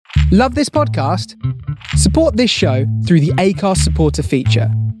Love this podcast? Support this show through the Acast supporter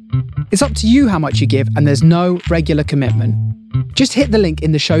feature. It's up to you how much you give, and there's no regular commitment. Just hit the link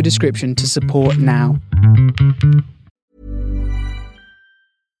in the show description to support now.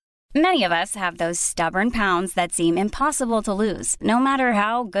 Many of us have those stubborn pounds that seem impossible to lose, no matter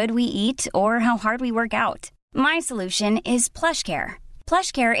how good we eat or how hard we work out. My solution is PlushCare.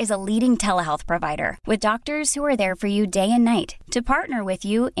 PlushCare is a leading telehealth provider with doctors who are there for you day and night to partner with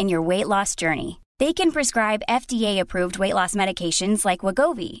you in your weight loss journey. They can prescribe FDA-approved weight loss medications like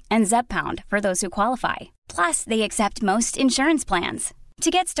Wegovy and Zepbound for those who qualify. Plus, they accept most insurance plans.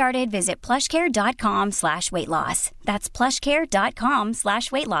 To get started, visit plushcare.com/weightloss. That's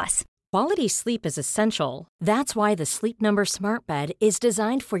plushcare.com/weightloss. Quality sleep is essential. That's why the Sleep Number Smart Bed is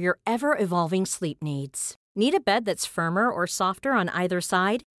designed for your ever-evolving sleep needs. Need a bed that's firmer or softer on either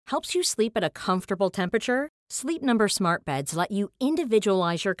side? Helps you sleep at a comfortable temperature? Sleep Number Smart Beds let you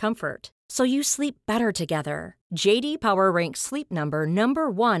individualize your comfort, so you sleep better together. J.D. Power ranks Sleep Number number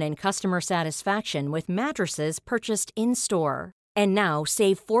 1 in customer satisfaction with mattresses purchased in-store. And now,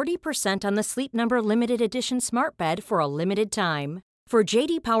 save 40% on the Sleep Number Limited Edition Smart Bed for a limited time. For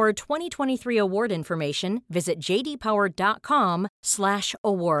J.D. Power 2023 award information, visit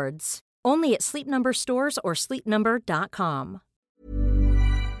jdpower.com/awards. Only at Sleep Number stores or sleepnumber.com.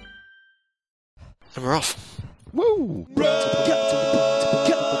 And we're off. Woo!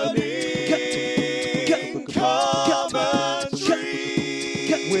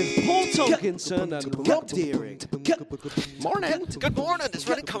 With Paul Tomkinson and Rob Deering. Morning. Good morning. It's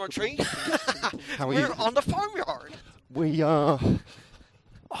running commentary. How are We're you? on the farmyard. We are.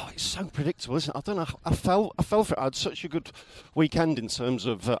 Oh, it's so predictable, isn't it? I don't know. I fell for it. I had such a good weekend in terms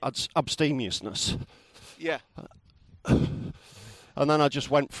of abstemiousness, Yeah. and then I just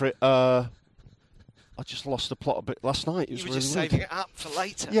went for it. I just lost the plot a bit last night. It was You were really just weird. saving it up for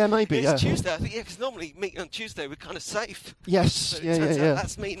later. Yeah, maybe, It's yeah. Tuesday, I think. Yeah, because normally meeting on Tuesday we're kind of safe. Yes. So it Yeah. turns out Yeah.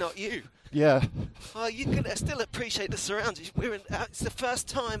 that's me, not you. Yeah. Oh, you can still appreciate the surroundings. It's the first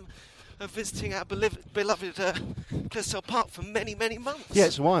time of visiting our beloved Clissold Park for many, many months. Yeah.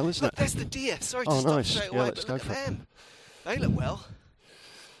 It's a while, isn't Look, it? there's the deer. Sorry to Oh, stop nice. straight Yeah, away, let's but go look for at it. them. They look well.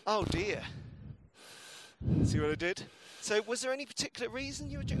 Oh dear. See what I did? So, was there any particular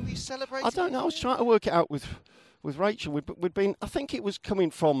reason you were celebrating? I don't know. I was trying to work it out with Rachel. We'd been. I think it was coming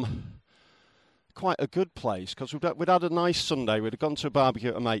from quite a good place because we'd had a nice Sunday. We'd gone to a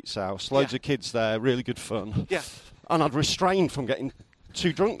barbecue at a mate's house. Loads of kids there. Really good fun. Yeah. And I'd restrained from getting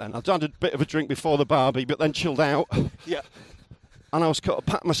too drunk then. I'd had a bit of a drink before the barbie, but then chilled out. Yeah. And I was kind of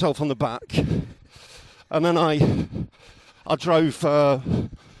patting myself on the back. And then I drove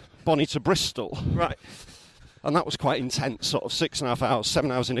Bonnie to Bristol. Right. And that was quite intense, sort of 6.5 hours,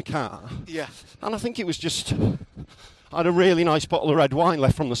 7 hours in a car. Yeah. And I think it was just, I had a really nice bottle of red wine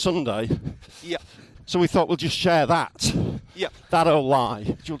left from the Sunday. Yeah. So we thought we'll just share that. Yeah. That old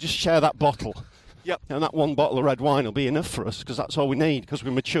lie. You'll just share that bottle. Yep. And that one bottle of red wine will be enough for us because that's all we need because we're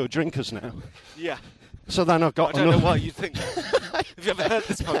mature drinkers now. Yeah. So then I've got I don't know why you'd think that. Have you ever heard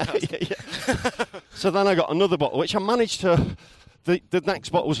this podcast? Yeah. So then I got another bottle, which I managed to. The next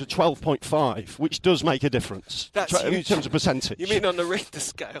bottle was a 12.5, which does make a difference. That's in huge. terms of percentage. You mean on the Richter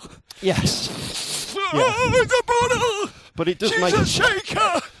scale? Yes. Oh, the bottle! But it does She's make a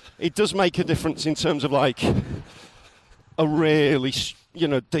shaker! It does make a difference in terms of like a really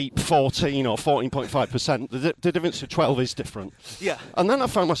deep 14 or 14.5%. The difference to 12 is different. Yeah. And then I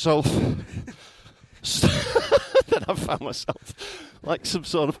found myself. Like some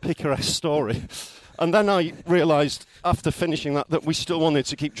sort of picaresque story. And then I realised after finishing that we still wanted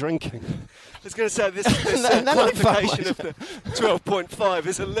to keep drinking. I was going to say this then I found qualification of the 12.5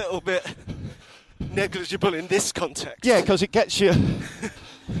 is a little bit negligible in this context. Yeah, because it gets you.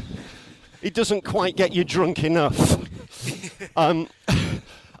 It doesn't quite get you drunk enough. And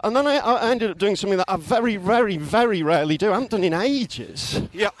then I ended up doing something that I very, very, very rarely do. I haven't done in ages.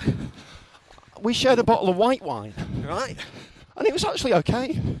 Yeah. We shared a bottle of white wine, Right. and it was actually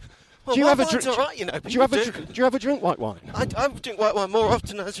okay. Well, do you white ever wine's drink? all right, you know. Do you ever drink white wine? I drink white wine more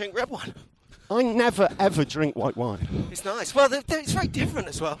often than I drink red wine. I never ever drink white wine. It's nice. Well, it's very different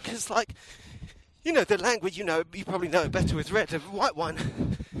as well because, like, you know, the language. You probably know it better with red. The white wine.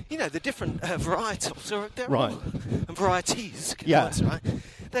 You know, the different varietals they're Right. all, and varieties. Yeah. Words, right.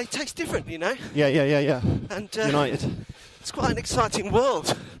 They taste different, you know. Yeah. And United. It's quite an exciting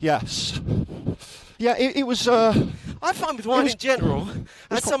world. Yes. Yeah, it was. I find with wine was- in general, as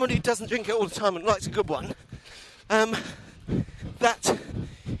quite- someone who doesn't drink it all the time and likes a good one, that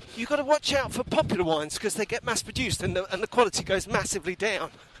you've got to watch out for popular wines because they get mass produced and the quality goes massively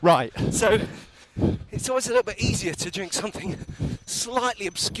down. Right. So it's always a little bit easier to drink something slightly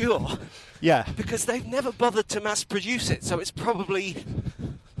obscure Yeah. because they've never bothered to mass produce it, so it's probably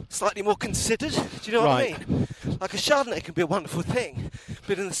slightly more considered. Do you know what I Right. mean? Like a Chardonnay can be a wonderful thing,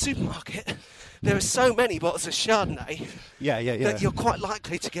 but in the supermarket there are so many bottles of Chardonnay Yeah. that you're quite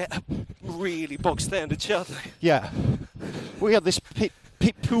likely to get a really bog standard Chardonnay. Yeah. We had this Pit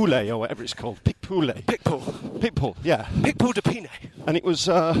Poulet, or whatever it's called. Pit Poulet. Picpoul. Yeah. Picpoul de Pinet. And it was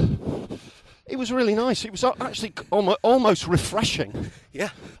really nice. It was actually almost refreshing. Yeah.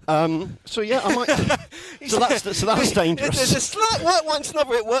 So yeah, I might. so that's dangerous. There's a slight white wine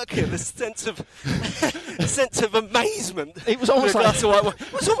snobbery at work here. The sense of amazement. It was almost with a like glass of white wine.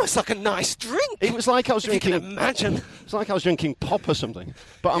 It was almost like a nice drink. It was like I was if drinking. You can imagine. It's like I was drinking pop or something.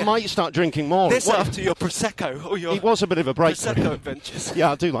 But I might start drinking more. This after your prosecco or your. It was a bit of a break. Prosecco adventures.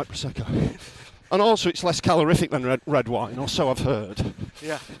 Yeah, I do like prosecco. And also, it's less calorific than red wine, or so I've heard.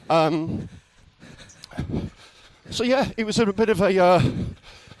 Yeah. So yeah, it was a bit of a.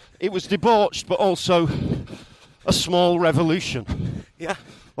 It was debauched, but also a small revolution. Yeah.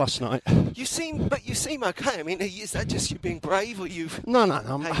 Last night. You seem okay. I mean, is that just you being brave, or you've? No.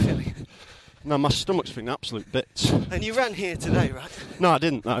 How you feeling? No, my stomach's been absolute bits. And you ran here today, right? No, I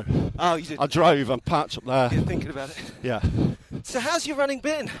didn't. No. Oh, you didn't. I drove. I'm parked up there. You're thinking about it. Yeah. So how's your running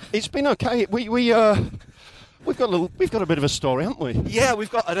been? It's been okay. We've got a bit of a story, haven't we? Yeah, we've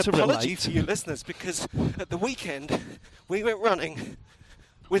got an To apology relate. for you listeners because at the weekend we went running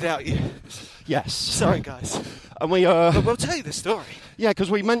without you. Yes. Sorry, guys. And we But we'll tell you the story. yeah, because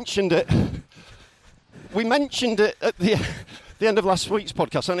we mentioned it. We mentioned it at the end of last week's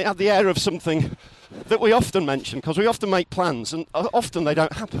podcast, and it had the air of something that we often mention because we often make plans, and often they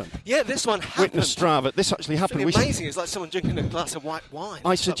don't happen. Yeah, this one happened. Witness Strava. This actually It's happened. pretty amazing. It's like someone drinking a glass of white wine.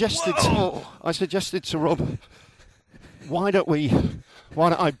 I It's like, suggested whoa. to Rob, why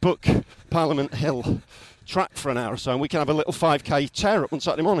don't I book Parliament Hill track for an hour or so, and we can have a little 5k tear up on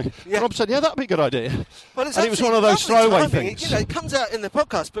Saturday morning. Yeah. Rob said, yeah, that'd be a good idea. Well, it's And it was actually one of those lovely throwaway timing. things. It comes out in the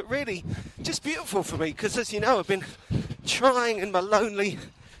podcast, but really just beautiful for me because, as you know, I've been trying in my lonely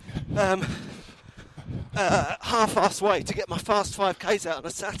half-assed way to get my fast 5Ks out on a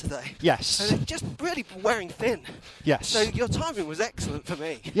Saturday. Yes. And it's just really wearing thin. Yes. So your timing was excellent for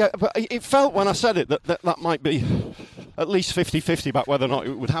me. Yeah, but it felt when I said it that might be at least 50-50 about whether or not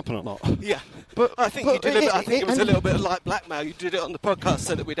it would happen or not. Yeah. But I think but you did it. I think it was a little bit of like blackmail. You did it on the podcast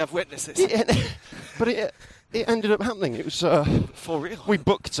so that we'd have witnesses. But it ended up happening. It was For real. we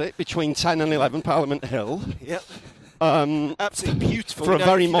booked it between 10 and 11 Parliament Hill. Yep. Absolutely beautiful. For a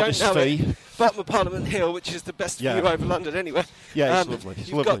very if you don't modest know it, fee. bottom of Parliament Hill, which is the best Yeah. view over London anyway. Yeah, it's lovely. It's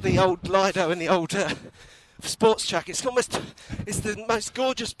you've got lovely. the old Lido and the old sports track. It's the most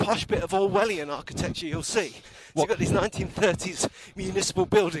gorgeous posh bit of Orwellian architecture you'll see. So What? you've got these 1930s municipal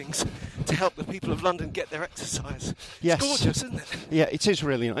buildings to help the people of London get their exercise. Yes. It's gorgeous, isn't it? Yeah, it is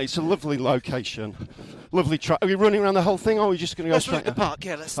really nice. It's a lovely location. Lovely track. Are we running around the whole thing, or are we just going to go Let's straight look at the now? park.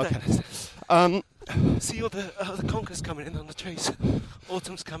 Yeah, let's stay. Okay. See all the conkers coming in on the trees.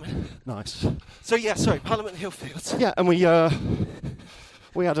 Autumn's coming. Nice. So yeah, sorry, Parliament Hill Fields. Yeah, and we had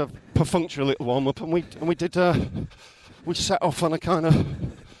a perfunctory little warm up, and we set off on a kind of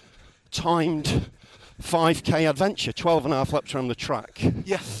timed 5k adventure, 12.5 laps around the track,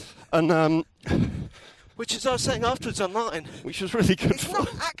 Yeah. and Which, as I was saying afterwards online, which was really good it's fun.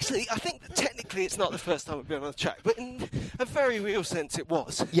 not actually, I think that technically it's not the first time I've been on the track, but in a very real sense it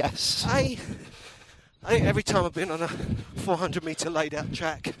was. Yes. I think every time I've been on a 400 metre laid out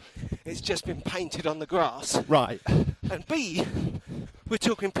track, it's just been painted on the grass. Right. And B, we're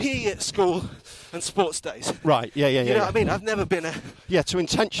talking PE at school and sports days. Right. Yeah. You know what I mean? I've never been a To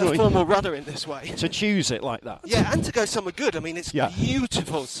intentionally formal runner in this way. to choose it like that. Yeah, and to go somewhere good. I mean, it's Yeah.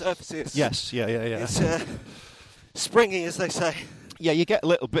 beautiful surfaces. Yes. Yeah. It's springy, as they say. Yeah, you get a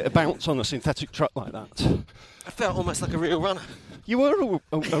little bit of bounce on a synthetic track like that. I felt almost like a real runner. You were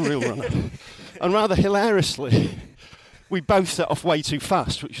a real runner. And rather hilariously, we both set off way too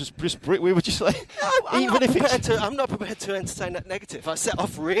fast, which was just, we were just like, I'm not prepared to entertain that negative. I set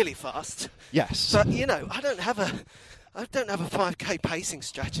off really fast. Yes. But, I don't have a 5k pacing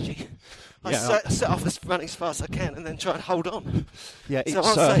strategy. I Yeah. set off running as fast as I can and then try and hold on. Yeah, So it's,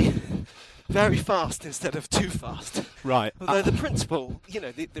 I'll say very fast instead of too fast. Right. Although the principle,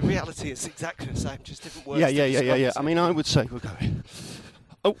 the reality is exactly the same, just different words. Yeah. to describe it. I mean, I would say we're going.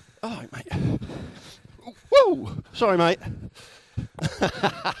 Oh, all right, mate. Whoa! Sorry, mate.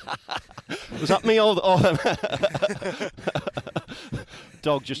 Was that me or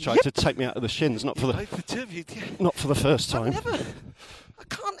dog just tried to take me out of the shins? Not for the Both the two of you, yeah. not for the first time. I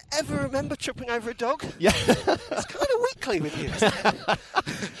can't ever remember tripping over a dog? Yeah. It's kind of weekly with you, isn't it?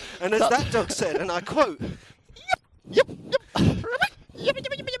 And as that dog said, and I quote, Yep.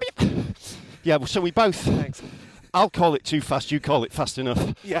 Yeah, well, so we both... thanks. I'll call it too fast, you call it fast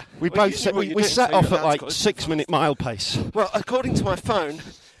enough. Yeah. We Well, both you set, know what we you're set doing, so off you're at allowed like to call it 6-minute mile pace. Well, according to my phone,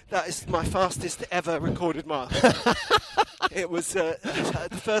 that is my fastest ever recorded mile. It was the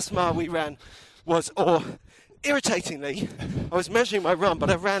first mile we ran was, or irritatingly, I was measuring my run, but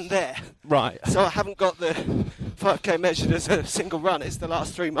I ran there. Right. So I haven't got the 5k measured as a single run. It's the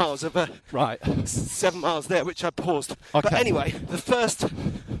last 3 miles of a Right. 7 miles there, which I paused. But Okay. anyway, the first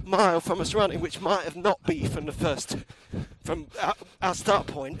mile from us running, which might have not been from our start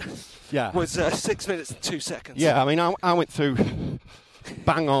point, Yeah. was 6 minutes and 2 seconds. Yeah, I mean, I went through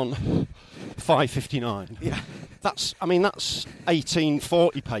bang on 5:59. Yeah. That's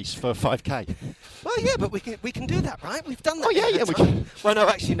 18:40 pace for 5k. Well, yeah, but we can do that, right? We've done that. Oh, yeah, in yeah, the we time. can. Well, no,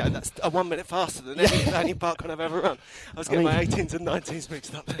 actually, no. That's 1 minute faster than any park run I've ever run. I was getting mean, my 18s and 19s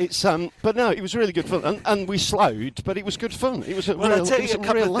mixed up. It's but no, it was really good fun, and we slowed, but it was good fun. It was a Well, real, I'll tell it was you a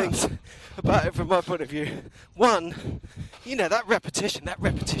couple real of laugh. things about it from my point of view. One, that repetition,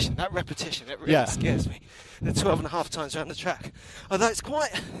 it really scares me. The 12.5 times around the track. Although it's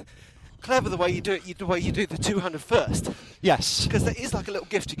quite clever the way you do it, the way you do the 200 first, Yes. because that is like a little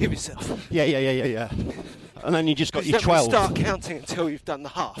gift you give yourself. Yeah. And then you just got You your don't really 12. start counting until you've done the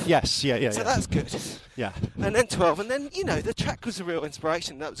half. Yes. Yeah. So that's good. Yeah. And then 12, and then, the track was a real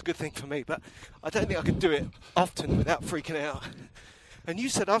inspiration. That was a good thing for me, but I don't think I could do it often without freaking out. And you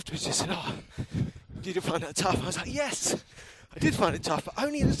said afterwards, you said, did you find that tough? I was like, yes, I did find it tough, but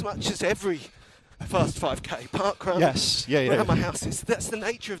only as much as every fast 5k park run. Yes, yeah. Around my house. That's the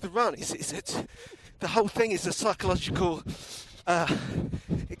nature of the run. It's the whole thing is a psychological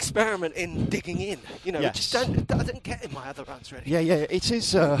experiment in digging in, Yes. which I didn't get in my other runs really. Yeah. It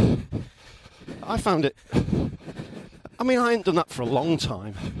is. I found it. I mean, I hadn't done that for a long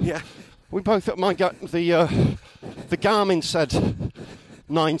time. Yeah. We both the Garmin said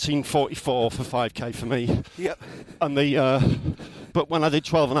 19:44 for 5k for me, Yep. and but when I did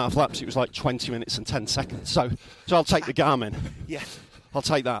 12.5 laps, it was like 20 minutes and 10 seconds. So I'll take the Garmin. Yeah. I'll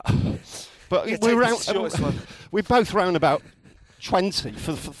take that. But Yeah, we take were the shortest one. we're both round about 20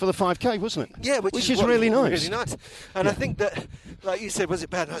 for the 5k, wasn't it? Yeah, which is really nice. Really nice. And I think that, like you said, was it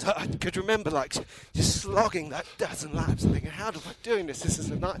bad? And I could remember just slogging that dozen laps and thinking, how am I doing this? This is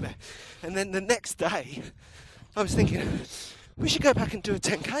a nightmare. And then the next day, I was thinking, we should go back and do a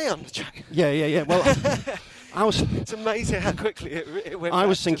 10k on the track. Yeah. Well, It's amazing how quickly it went. I back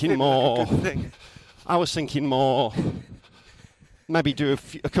was to thinking feeling more. like a good thing. I was thinking more. Maybe do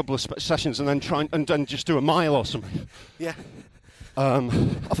a couple of sessions and then try and just do a mile or something. Yeah. I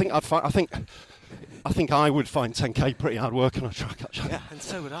think I would find 10k pretty hard work on a track actually. Yeah, and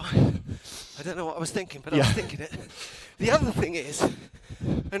so would I. I don't know what I was thinking, but I was thinking it. The other thing is,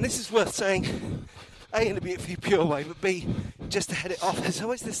 and this is worth saying, A, in a beautifully pure way, but B, just to head it off, there's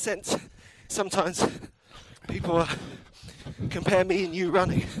always this sense, sometimes people compare me and you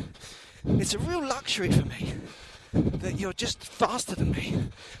running. It's a real luxury for me that you're just faster than me.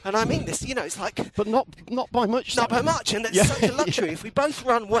 And I mean this, it's like... But not by much. Not though. by much, and that's such a luxury. If we both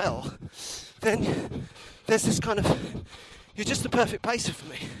run well, then there's this kind of... You're just the perfect pacer for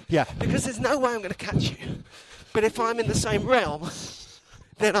me. Yeah. Because there's no way I'm going to catch you. But if I'm in the same realm,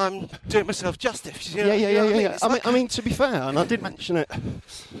 then I'm doing myself justice. You know what I mean? It's like- I mean, to be fair, and I did mention it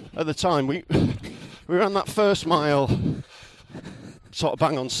at the time, we ran that first mile sort of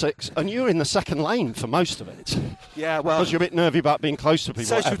bang on 6, and you were in the second lane for most of it. Yeah, well, Because you're a bit nervy about being close to people.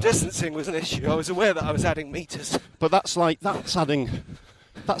 social whatever. distancing was an issue. I was aware that I was adding metres. But that's 10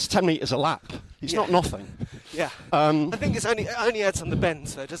 metres a lap. It's not nothing. Yeah. I think it only adds on the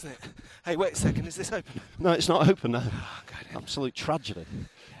bends, though, doesn't it? Hey, wait a second, is this open? No, it's not open now. Oh, God. Absolute tragedy.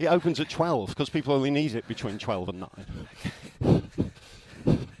 It opens at 12 because people only need it between 12 and 9.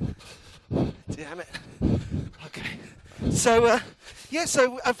 Damn it. Okay. So,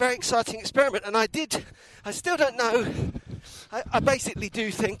 so a very exciting experiment, and I still don't know, I basically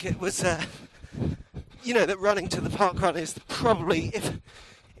do think it was, that running to the park run is probably, if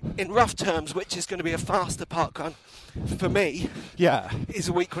in rough terms, which is going to be a faster park run for me, Yeah. is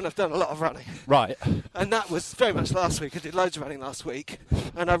a week when I've done a lot of running. Right. And that was very much last week. I did loads of running last week,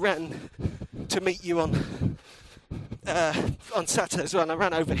 and I ran to meet you on Saturday as well, and I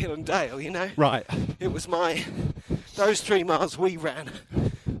ran over hill and dale, Right. It was those 3 miles we ran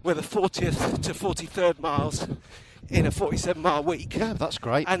were the 40th to 43rd miles in a 47-mile week. Yeah, that's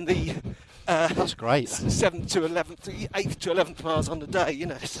great. And the That's great. 7th to 11th, 8th to 11th miles on the day,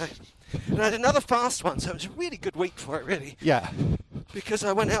 So, and I had another fast one, so it was a really good week for it, really. Yeah. because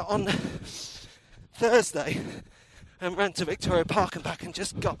I went out on Thursday and ran to Victoria Park and back and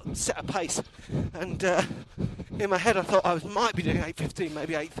just set a pace. And in my head I thought I might be doing 8:15,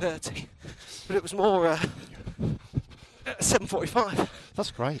 maybe 8:30, but it was more 7:45.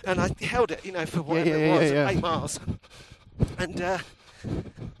 That's great. And I held it, for whatever it was, 8 miles. And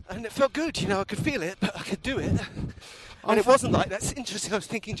it felt good, I could feel it, but I could do it. And it wasn't like, that's interesting, I was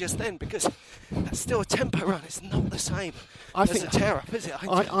thinking just then, because that's still a tempo run, it's not the same as a tear up, is it?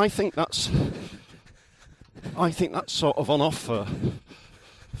 I think that's sort of on offer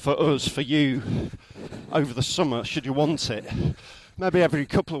for us, for you, over the summer, should you want it. Maybe every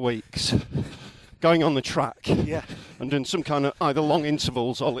couple of weeks, going on the track and doing some kind of either long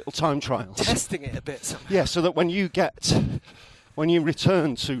intervals or little time trials. Testing it a bit somehow. Yeah, so that when you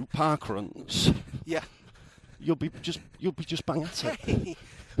return to park runs, you'll be just bang at it. Hey.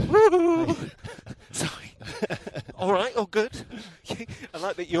 Woo! Sorry. All right, all good. I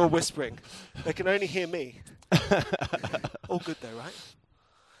like that you're whispering. They can only hear me. All good though, right?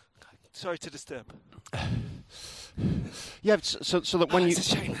 Sorry to disturb. Yeah, so that when it's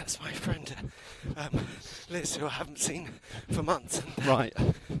a shame, that's my friend Liz, who I haven't seen for months. And, right.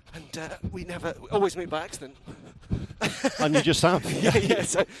 And we always meet by accident. And you just have. Yeah,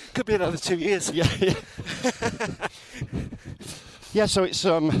 so could be another 2 years. Yeah. Yeah, so it's...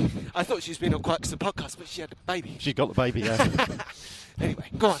 I thought she was being on Quacks the podcast, but she had a baby. She's got the baby, yeah. Anyway,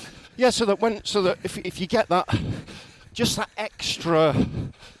 go on. Yeah, so that if you get that, just that extra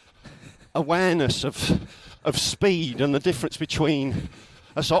awareness of speed and the difference between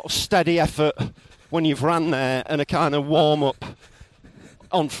a sort of steady effort when you've ran there and a kind of warm up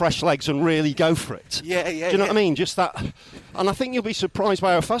on fresh legs and really go for it. Yeah. Do you know what I mean? Just that. And I think you'll be surprised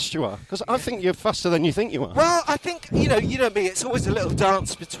by how fast you are, because I think you're faster than you think you are. Well, I think, you know me, it's always a little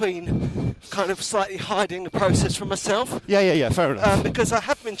dance between kind of slightly hiding the process from myself. Yeah, fair enough. Because I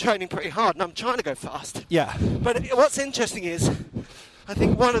have been training pretty hard and I'm trying to go fast. Yeah. But what's interesting is, I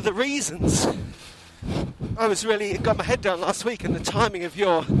think one of the reasons I was really got my head down last week and the timing of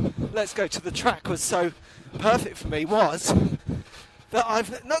your Let's Go to the Track was so perfect for me was that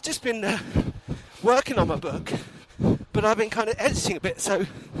I've not just been working on my book, but I've been kind of editing a bit, so,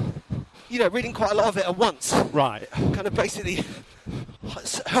 reading quite a lot of it at once. Right. Kind of basically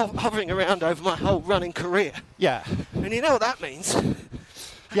hovering around over my whole running career. Yeah. And you know what that means?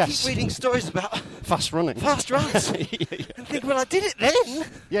 I keep reading stories about fast runs. And think, well, I did it then.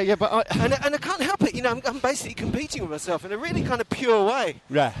 Yeah, but and I can't help it. I'm basically competing with myself in a really kind of pure way.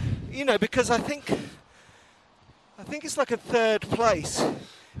 Yeah. Because I think it's like a third place.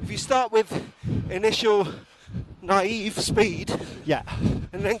 If you start with initial naive speed, and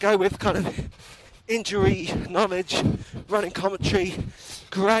then go with kind of injury knowledge, running commentary,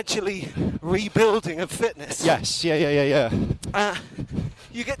 gradually rebuilding of fitness. Yes, yeah.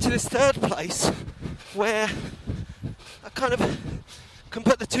 You get to this third place where I kind of can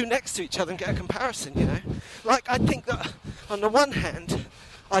put the two next to each other and get a comparison, Like, I think that on the one hand,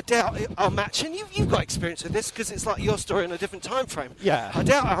 I doubt I'll match, and you've got experience with this because it's like your story in a different time frame. Yeah. I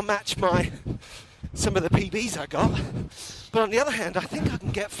doubt I'll match some of the PBs I got, but on the other hand, I think I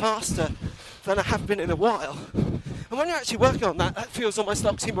can get faster than I have been in a while. And when you're actually working on that feels almost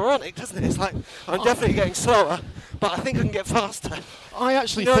oxymoronic, doesn't it? It's like, I'm definitely getting slower, but I think I can get faster. I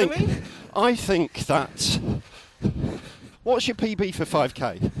actually what think... I mean? I think that... What's your PB for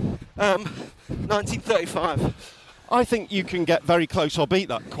 5K? 1935. I think you can get very close or beat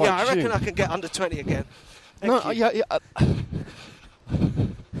that quite soon. Yeah, I reckon I can get under 20 again. Thank you. Yeah.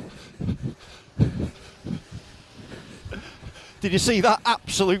 Did you see that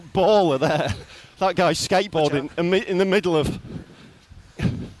absolute baller there? That guy skateboarding in the middle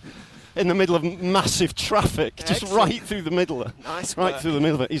of massive traffic, just right through the middle of nice right work. through the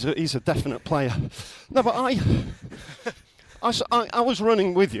middle of it. He's a definite player. No, but I was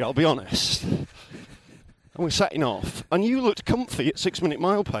running with you, I'll be honest. And we're setting off, and you looked comfy at 6-minute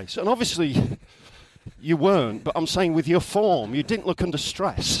mile pace, and obviously you weren't. But I'm saying with your form, you didn't look under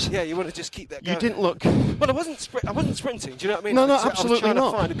stress. Yeah, you want to just keep that going. You didn't look. Well, I wasn't sprinting. Do you know what I mean? No, I absolutely was trying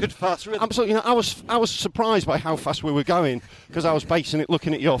not. to find a good fast rhythm. Absolutely not. I was surprised by how fast we were going because I was basing it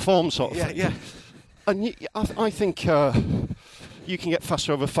looking at your form sort of thing. Yeah. And I think you can get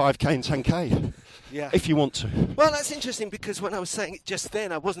faster over 5K and 10K. Yeah. If you want to. Well, that's interesting because when I was saying it just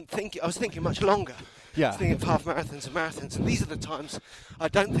then, I wasn't thinking. I was thinking much longer. Yeah. I was thinking of half marathons and marathons, and these are the times I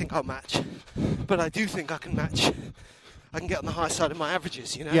don't think I'll match, but I do think I can match. I can get on the high side of my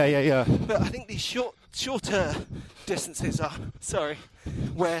averages, Yeah. But I think these shorter distances are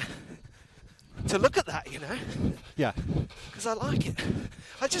where to look at that, Yeah. because I like it.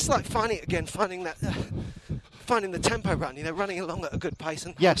 I just like finding that finding the tempo run, running along at a good pace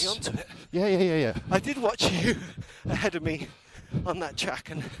and Yes. holding on to it. Yeah. I did watch you ahead of me on that track,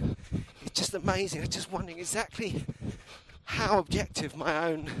 and it's just amazing. I was just wondering exactly how objective my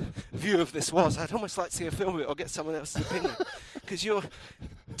own view of this was. I'd almost like to see a film of it or get someone else's opinion, because you're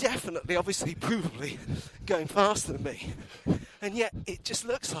definitely, obviously, provably going faster than me, and yet it just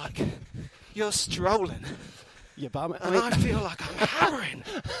looks like you're strolling. Yeah, but I feel like I'm hammering.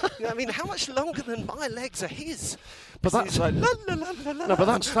 How much longer than my legs are his? But that's it's like la la la la la. No, but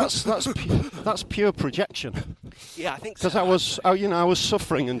that's pure projection. Yeah, I think so. Because I was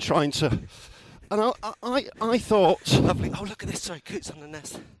suffering and trying to, and I thought. Lovely. Oh, look at this. Sorry, Coots on the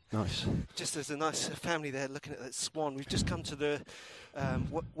nest. Nice. Just there's a nice family there looking at that swan. We've just come to the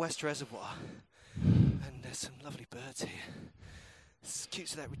West Reservoir, and there's some lovely birds here. It's cute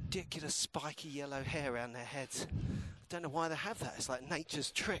with that ridiculous spiky yellow hair around their heads. I don't know why they have that. It's like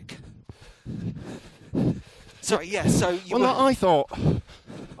nature's trick. Sorry, yeah, so you Well, no, I thought,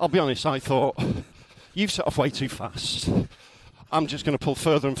 I'll be honest, I thought, you've set off way too fast. I'm just going to pull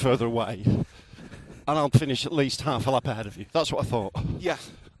further and further away, and I'll finish at least half a lap ahead of you. That's what I thought. Yeah.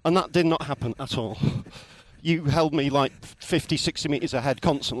 And that did not happen at all. You held me like 50, 60 metres ahead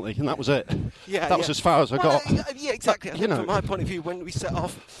constantly, and that was it. Yeah, that was as far as I got. Yeah, exactly. But, I think from my point of view, when we set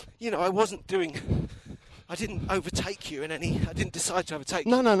off, I didn't overtake you in any. I didn't decide to overtake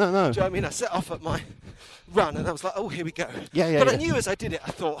you. No. Do you know what I mean? I set off at my run, and I was like, oh, here we go. Yeah. But I knew as I did it,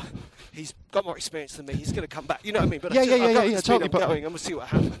 I thought, he's got more experience than me. He's going to come back. You know what I mean? But Yeah, I got yeah, the speed totally, I'm but- going, and we'll see what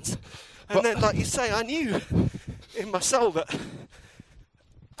happens. And then, like you say, I knew in my soul that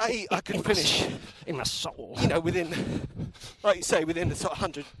I could finish In my soul. within, like you say, within the sort of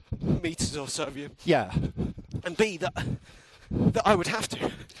 100 metres or so of you, Yeah. and B, that I would have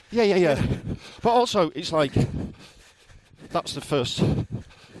to. Yeah. But also, it's like, that's the first.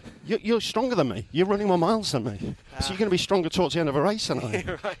 You're stronger than me. You're running more miles than me. So you're going to be stronger towards the end of a race than I am.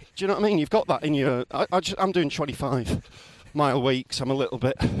 Yeah, right. Do you know what I mean? You've got that in your. I'm doing 25-mile weeks. I'm a little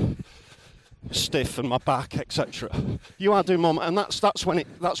bit stiff and my back, etc. You are doing more, and that's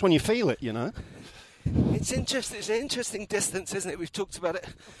when you feel it. It's interesting. It's an interesting distance, isn't it? We've talked about it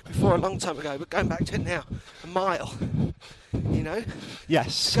before a long time ago, but going back to it now, a mile.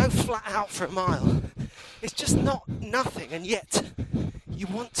 Yes. To go flat out for a mile, it's just not nothing, and yet you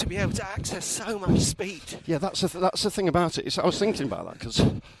want to be able to access so much speed. Yeah, that's the thing about it. I was thinking about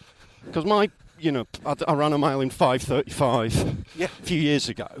that because my, I ran a mile in 5:35 Yeah. a few years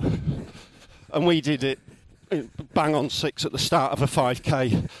ago, and we did it bang on 6 at the start of a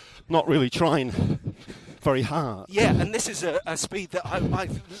 5k, not really trying very hard. Yeah, and this is a speed that I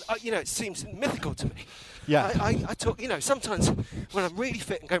it seems mythical to me. Yeah. I talk, sometimes when I'm really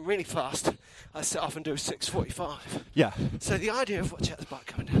fit and going really fast, I set off and do 6:45. Yeah. So the idea of watch out the bike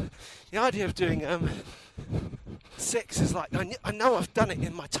coming down. The idea of doing 6 is like I know I've done it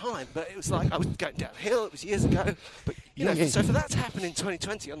in my time, but it was like I was going downhill. It was years ago. But Yeah. so for that to happen in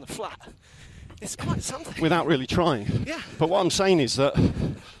 2020 on the flat, it's quite something. Without really trying. Yeah. But what I'm saying is that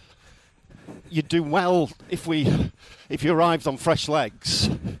you'd do well if you arrived on fresh legs,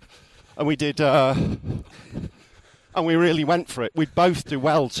 and we did. And we really went for it. We'd both do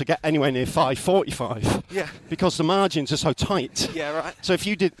well to get anywhere near 5:45. Yeah. Because the margins are so tight. Yeah, right. So if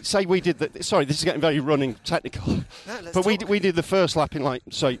you did, say we did the, sorry, this is getting very running technical. No, let's But we talk. did the first lap in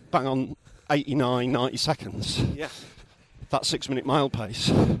bang on 89, 90 seconds. Yeah. That 6-minute mile pace.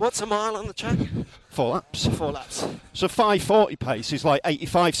 What's a mile on the track? 4 laps. 4 laps. So 5:40 pace is like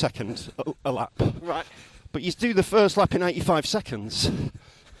 85 seconds a lap. Right. But you do the first lap in 85 seconds,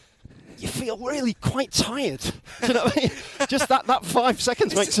 you feel really quite tired. Do you know what I mean? Just that 5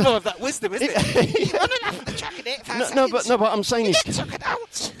 seconds It's makes just more of that wisdom, isn't it? You run enough the track in 85 no, seconds. but I'm saying is You took it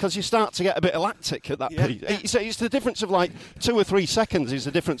out. because you start to get a bit of lactic at that Yeah, point. yeah. So it's the difference of like 2 or 3 seconds is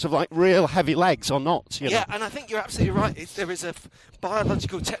the difference of like real heavy legs or not. You know? Yeah, and I think you're absolutely right. There is a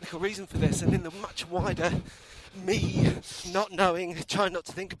biological, technical reason for this, and in the much wider me not knowing, trying not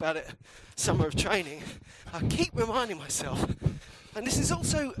to think about it, summer of training, I keep reminding myself. And this is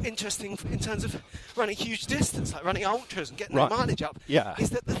also interesting in terms of running huge distance, like running ultras and getting Right. the mileage up. Yeah. Is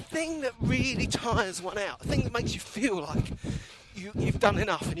that the thing that really tires one out? The thing that makes you feel like you've done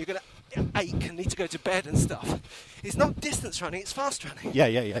enough and you're going to ache and need to go to bed and stuff. It's not distance running; it's fast running. Yeah.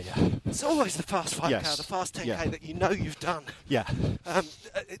 It's always the fast 5K, Yes. the fast 10K Yeah. that you know you've done. Yeah.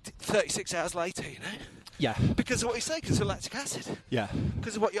 36 hours later, Yeah. because of what you say, because of lactic acid, Yeah.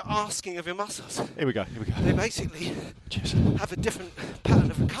 because of what you're asking of your muscles. Here we go. They basically Cheers. have a different pattern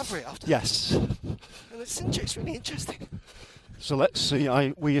of recovery after. Yes. And it's really interesting. So let's see.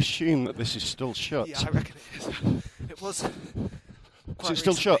 We assume that this is still shut. Yeah, I reckon it is. It was. Is Quite it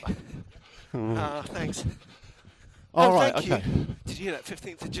still shut? recently. Thanks. Oh, right, thank okay. you. Did you know that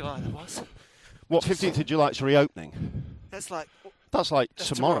 15th of July that was? What, 15th of July is reopening? That's like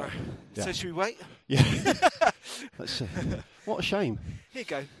tomorrow. Yeah. So should we wait? Yeah. Let's see. What a shame. Here you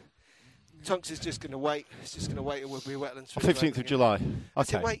go. Tonks is just going to wait. It's just going to wait. It will be wetlands. 15th of July.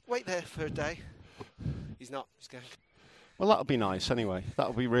 Okay. So wait there for a day. He's not. He's going. Well, that'll be nice anyway.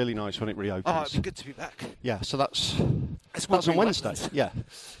 That'll be really nice when it reopens. Oh, it'd be good to be back. Yeah, so that's on Wednesday. Wetlands. Yeah,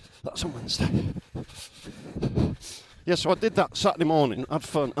 that's on Wednesday. Yeah, so I did that Saturday morning, had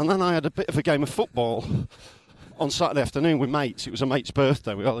fun, and then I had a bit of a game of football on Saturday afternoon with mates. It was a mate's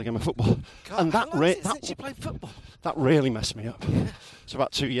birthday. We had a game of football. God, And how long is it since you played football? That really messed me up. Yeah. It's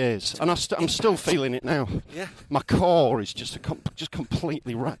about 2 years, and I'm still feeling it now. Yeah. My core is just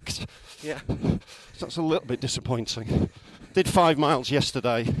completely wrecked. Yeah. So that's a little bit disappointing. Did 5 miles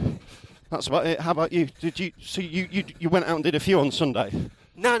yesterday. That's about it. How about you? Did you? So you went out and did a few on Sunday?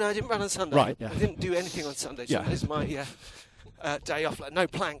 No, I didn't run on Sunday. Right, yeah. I didn't do anything on Sunday. Yeah. Sunday's my day off. Like, no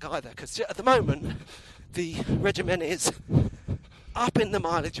plank either, because at the moment the regimen is up in the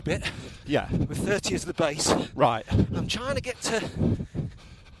mileage a bit. Yeah. With 30 as the base. Right. I'm trying to get to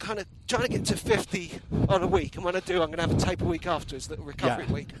 50 on a week, and when I do, I'm going to have a taper week afterwards, little recovery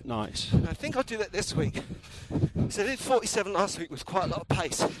week. Nice. And I think I'll do that this week. So I did 47 last week with quite a lot of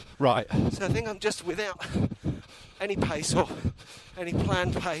pace. Right. So I think I'm just without any pace or any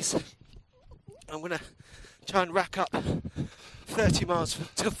planned pace. I'm going to try and rack up 30 miles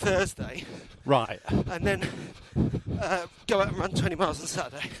till Thursday. Right. And then go out and run 20 miles on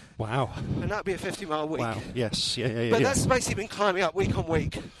Saturday. Wow. And that'll be a 50-mile week. Wow. Yes. Yeah. But that's basically been climbing up week on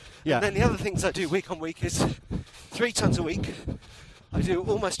week. Yeah. And then the other things I do week on week is 3 tons a week. I do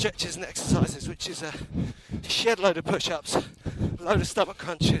all my stretches and exercises, which is a shed load of push-ups, a load of stomach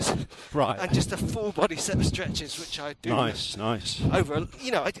crunches, Right. and just a full body set of stretches, which I do. Nice. Over,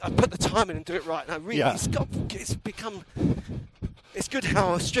 I put the time in and do it right, and I really, Yeah. it's good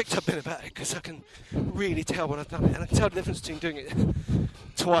how strict I've been about it, because I can really tell when I've done it, and I can tell the difference between doing it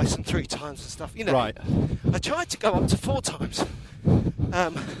twice and 3 times and stuff. Right. I tried to go up to 4 times,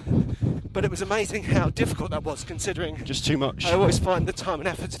 but it was amazing how difficult that was, considering Just too much. I always find the time and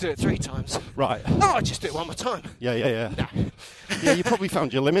effort to do it 3 times. Right. Oh, I just do it one more time. Yeah. Nah. Yeah, you probably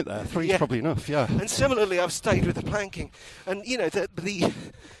found your limit there. 3's Yeah. probably enough. Yeah. And similarly, I've stayed with the planking, and the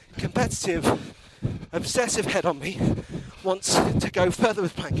competitive, obsessive head on me wants to go further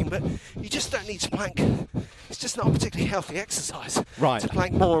with planking, but you just don't need to plank. It's just not a particularly healthy exercise. Right. To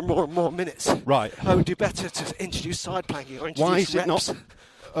plank more and more and more minutes. Right. I would do better to introduce side planking or introduce Why is it reps.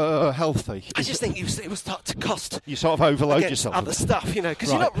 not healthy? I just think it will start to cost. You sort of overload against yourself. other stuff, because Right.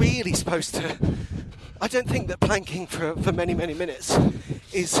 you're not really supposed to. I don't think that planking for many, many minutes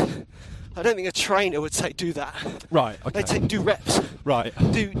is. I don't think a trainer would say do that. Right. Okay. They'd say do reps. Right.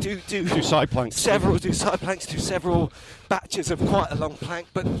 Do side planks. Do side planks. Do several batches of quite a long plank,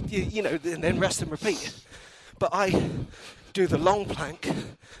 but and then rest and repeat. But I do the long plank.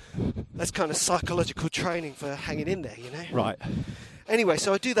 That's kind of psychological training for hanging in there, Right. Anyway,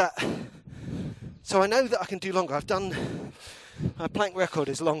 so I do that. So I know that I can do longer. I've done. My plank record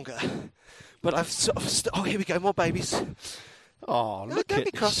is longer, but I've sort of. Oh, here we go, more babies. Oh, No, look don't at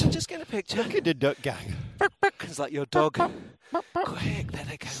be cross. Just get a picture. Look at the duck gang. It's like your dog. Quick, there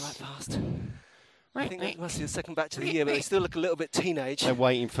they go, right past. I think that must be the second batch of the year, but they still look a little bit teenage. They're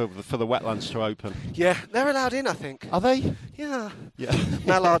waiting for the wetlands to open. Yeah, they're allowed in, I think. Are they? Yeah. Yeah.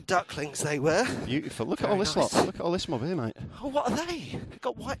 Mallard ducklings they were. Beautiful. Look at Very all this nice. lot. Look at all this mob here, mate. Oh, what are they? They've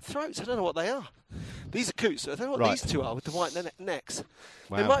got white throats. I don't know what they are. These are coots. I don't know what Right. these two are with the white necks.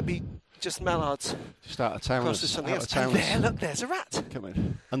 Wow. They might be just mallards Just out of town. crossed with something Out else. of And town. there, look, there's a rat. Come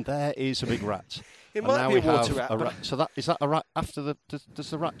in. And there is a big rat. It And might now be a we water have rat, but- So is that a rat after the? Does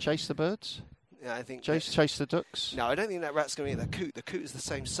the rat chase the birds? Yeah, I think. Chase the ducks? No, I don't think that rat's going to eat that coot. The coot is the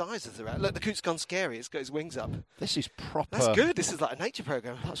same size as the rat. Look, the coot's gone scary. It's got his wings up. This is proper. That's good. This is like a nature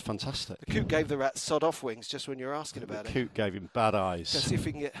program. That's fantastic. The coot gave the rat sod off wings just when you were asking The about it. coot gave him bad Let's eyes. see if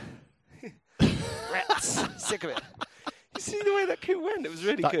we can get rats. Sick of it. You see the way that coot went? It was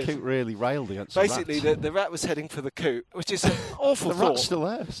really That good. coot really railed against Basically, the rat. the rat was heading for the coot, which is an awful The thought. rat's still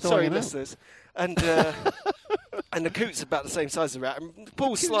there. Still Sorry, hanging out. listeners. And and the coot's about the same size as the rat. And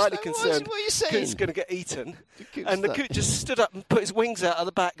Paul's Coot's slightly like, concerned. what are you saying? Coot's going to get eaten. coot's And the there. coot just stood up and put his wings out at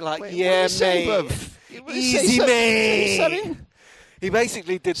the back like, Wait, yeah, what are you saying, mate. bruv? What are you Easy, saying? mate. Saying? He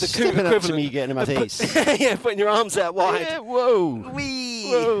basically did the coot Stepping up to equivalent. me, getting him at of ease. yeah, putting your arms out wide. Yeah, whoa. Wee.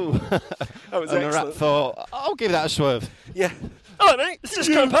 Whoa. That was And the rat excellent. thought, I'll give that a swerve. Yeah. Hello, mate. It's just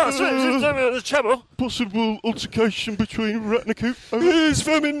going past. There's trouble. Possible altercation between rat and a coot. There's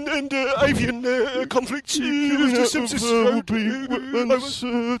vermin and avian conflict. Temporary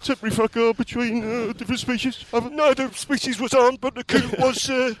fracas between different species. No, the species was armed, but the coot was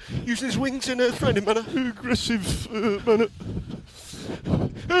using his wings in a threatening manner. Aggressive manner.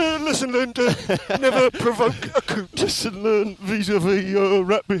 Lesson learned, never provoke a coot. Lesson learned vis-a-vis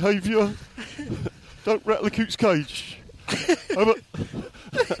rat behaviour. Don't rattle a coot's cage.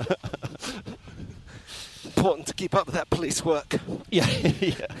 Important to keep up with that police work. Yeah.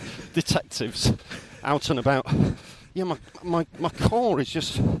 Detectives out and about. Yeah, my core is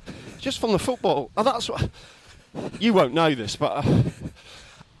just from the football. Oh, that's what you won't know this, but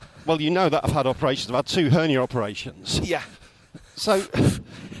well, you know that I've had operations. I've had 2 hernia operations. Yeah. So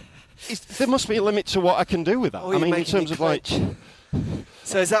there must be a limit to what I can do with that. Oh, I mean, in terms of like.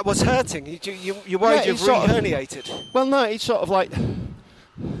 So is that what's hurting? You're worried you've re-herniated? Well, no, it's sort of like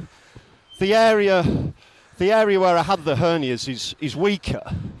the area where I had the hernias is weaker.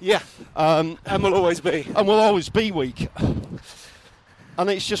 Yeah. And will always be. And will always be weaker. And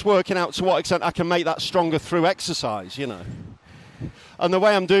it's just working out to what extent I can make that stronger through exercise, you know. And the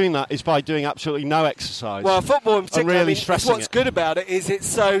way I'm doing that is by doing absolutely no exercise. Well, football in particular, really stressing what's good about it is it's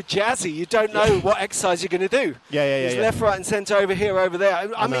so jazzy. You don't know what exercise you're going to do. Yeah. It's left, right and centre, over here, over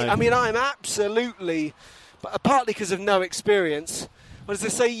there. I mean, I'm absolutely, partly because of no experience. What does they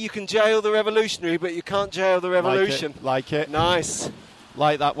say? You can jail the revolutionary, but you can't jail the revolution. Like it. Nice.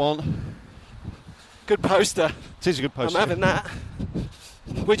 Like that one. Good poster. It is a good poster. I'm having that.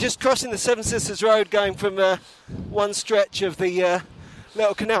 We're just crossing the Seven Sisters Road, going from one stretch of the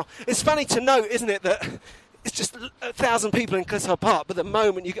Little Canal. It's funny to note, isn't it, that it's just 1,000 people in Clissold Park, but the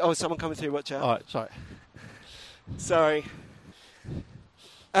moment you... Oh, someone coming through, watch out. All right, Sorry.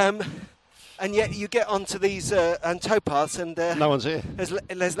 And yet you get onto these towpaths and... no one's here.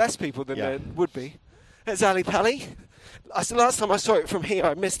 There's less people than there would be. There's Ali Pali. The last time I saw it from here,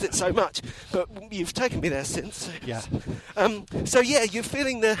 I missed it so much, but you've taken me there since. Yeah. So you're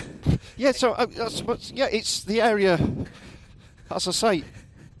feeling the... Yeah, so it's the area... As I say,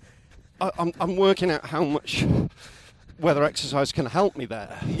 I'm working out how much whether exercise can help me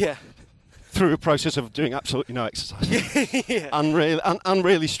there. Yeah. Through a process of doing absolutely no exercise. Yeah. And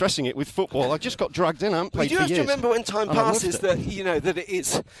really stressing it with football. I just got dragged in. I haven't played for years. You have to remember when time passes that that it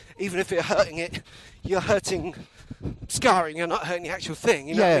is, even if you're hurting it, you're hurting scarring. You're not hurting the actual thing.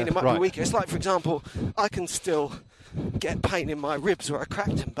 You know what I mean? It might be weaker. It's like, for example, I can still get pain in my ribs where I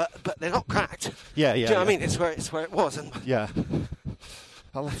cracked them, but they're not cracked. Yeah. Do you know what I mean? It's where it was. And yeah.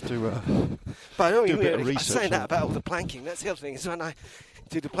 I'll have to but I know do a bit of I'm research. saying that about all the planking. That's the other thing, is when I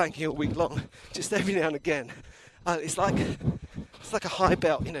do the planking all week long, just every now and again, it's like a high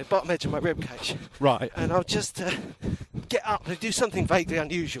belt, bottom edge of my rib cage. Right. And I'll just get up and do something vaguely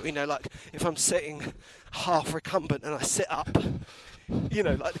unusual, like if I'm sitting half recumbent and I sit up,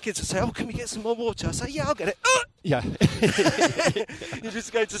 like the kids will say, "Oh, can we get some more water?" I say, "Yeah, I'll get it." Yeah. You're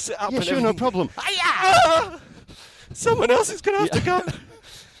just going to sit up. Yeah, and sure, everything. no problem. Someone else is going to have to go.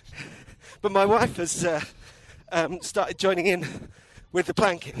 But my wife has started joining in with the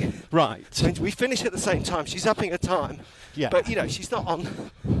planking. Right. And we finish at the same time. She's upping her time. Yeah. But, she's not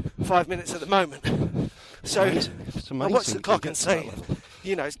on 5 minutes at the moment. So I watch the clock and say,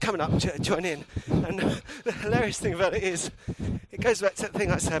 it's coming up, join in. And the hilarious thing about it is, it goes back to that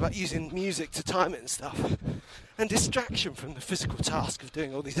thing I say about using music to time it and stuff. And distraction from the physical task of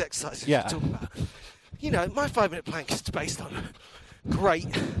doing all these exercises we talk about. My 5-minute plank is based on great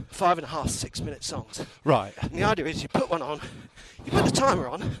 5.5, 6 minute songs. Right. And the idea is you put one on, you put the timer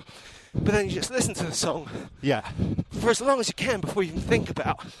on, but then you just listen to the song. Yeah. For as long as you can before you even think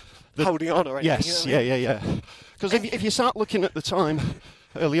about holding on or anything. Yes, yeah. Because if you start looking at the time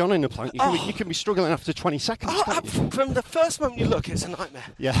early on in the plank, you can be struggling after 20 seconds. From the first moment you look, it's a nightmare.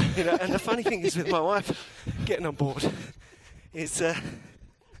 Yeah. And the funny thing is with my wife getting on board is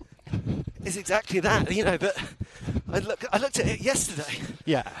exactly that. But I looked at it yesterday.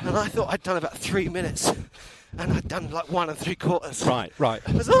 Yeah. And I thought I'd done about 3 minutes. And I'd done like 1 3/4. Right.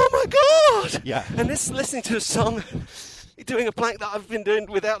 I was, oh my God! Yeah. And listening to a song, doing a plank that I've been doing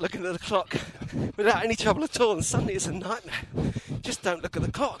without looking at the clock, without any trouble at all, and suddenly it's a nightmare. Just don't look at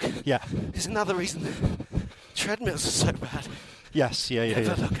the clock. Yeah. It's another reason treadmills are so bad. Yes, yeah.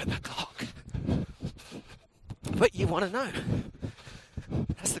 Never look at the clock. But you want to know.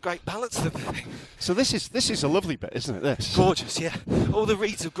 That's the great balance of the thing. So this is a lovely bit, isn't it? This gorgeous, yeah. All the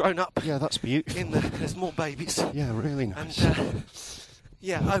reeds have grown up. Yeah, that's beautiful. There's more babies. Yeah, really nice. And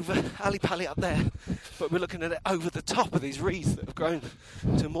Yeah, over Ali Pali up there, but we're looking at it over the top of these reeds that have grown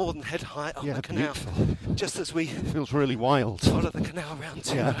to more than head height on the canal. Beautiful. Just as we Feels really wild. follow the canal round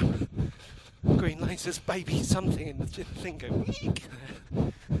to Green Lanes, there's baby something in the thing going.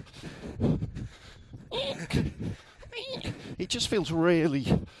 Week. It just feels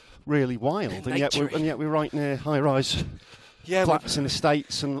really, really wild, and yet we're right near high-rise flats in the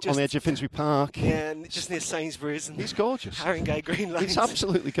States and on the edge of Finsbury Park. Yeah, and just near Sainsbury's. And it's gorgeous. Haringey, Green Lanes. It's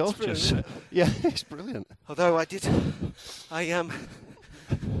absolutely gorgeous. It's brilliant. Although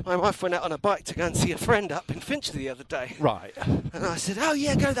my wife went out on a bike to go and see a friend up in Finchley the other day. Right. And I said, oh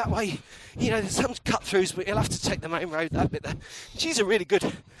yeah, go that way. You know, there's some cut-throughs, but you'll have to take the main road, that bit there. She's a really good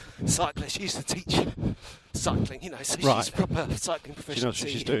cyclist. She used to teach cycling, you know, so she's proper cycling proficiency. She knows what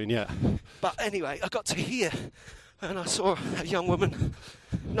she's doing, yeah. But anyway, I got to here, and I saw a young woman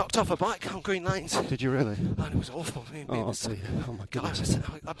knocked off a bike on Green Lanes. Did you really? And it was awful. Oh my goodness.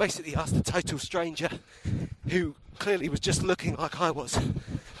 I basically asked a total stranger who clearly was just looking like I was,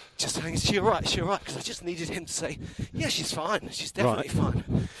 just saying, is she all right? Is she all right? Because I just needed him to say, yeah, she's fine. She's definitely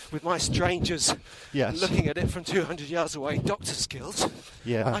fine. With my strangers looking at it from 200 yards away, doctor skills,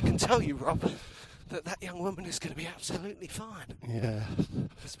 I can tell you, Rob, that young woman is going to be absolutely fine. Yeah.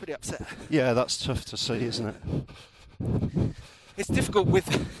 It's pretty upset. Yeah, that's tough to see, isn't it? It's difficult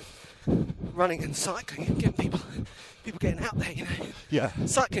with running and cycling and getting people getting out there, you know. Yeah.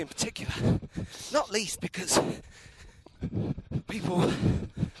 Cycling in particular, not least because people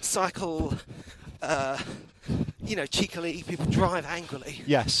cycle, cheekily. People drive angrily.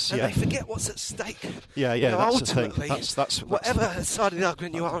 Yes. And they forget what's at stake. Yeah. You know, that's ultimately, the thing. That's whatever side of the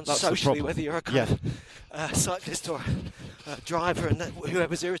argument you are on socially, whether you're a kind of cyclist or a driver, and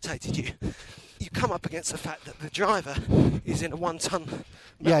whoever's irritated you. You come up against the fact that the driver is in a 1-ton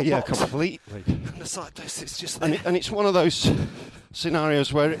box, completely. And the cyclist is just there. And it's one of those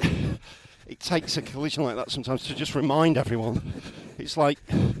scenarios where it takes a collision like that sometimes to just remind everyone. It's like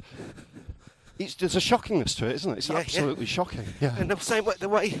there's a shockingness to it, isn't it? It's absolutely shocking. Yeah. And the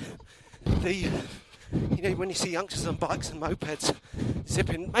way when you see youngsters on bikes and mopeds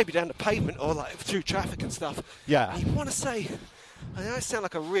zipping maybe down the pavement or like through traffic and stuff. Yeah. You want to say, I sound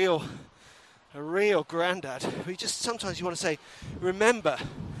like a real granddad. Sometimes you want to say, remember,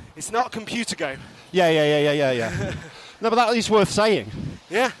 it's not a computer game. Yeah. No, but that is worth saying.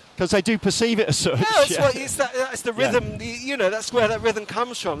 Yeah. Because they do perceive it as such. Yeah, that's the rhythm. That's where that rhythm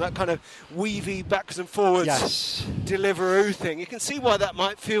comes from. That kind of weavy backwards and forwards Deliveroo thing. You can see why that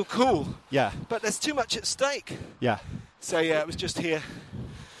might feel cool. Yeah. But there's too much at stake. Yeah. So it was just here,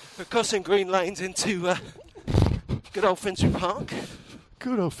 crossing Green Lanes into good old Finsbury Park.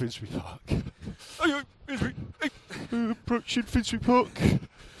 Good old Finsbury Park. Approaching Finsbury Park.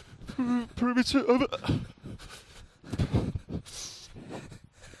 Perimeter over.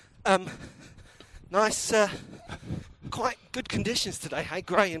 Nice, quite good conditions today, hey?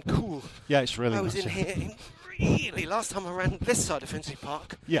 Grey and cool. Yeah, it's really nice. I was in here last time I ran this side of Finsbury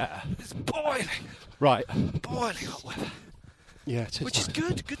Park. Yeah. It's boiling. Right. Boiling hot weather. Yeah, it is. Which is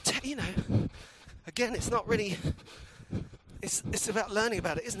good. Again, it's not really... It's about learning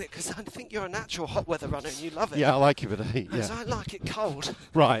about it, isn't it? Because I think you're a natural hot weather runner and you love it. Yeah, I like a bit of heat, I like it cold.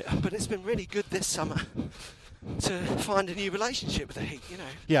 Right. But it's been really good this summer to find a new relationship with the heat, you know.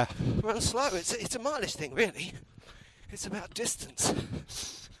 Yeah. Run slow. It's a mileage thing, really. It's about distance.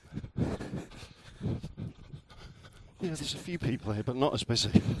 Yeah, there's a few people here, but not as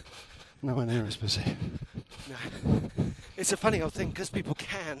busy. Nowhere near as busy. No. It's a funny old thing, because people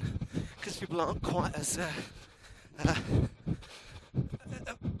aren't quite as...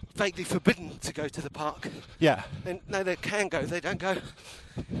 vaguely forbidden to go to the park. Yeah. They can go. They don't go.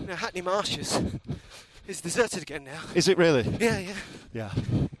 Hackney Marshes is deserted again now. Is it really? Yeah.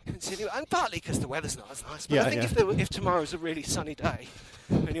 And partly because the weather's not as nice. But I think if tomorrow's a really sunny day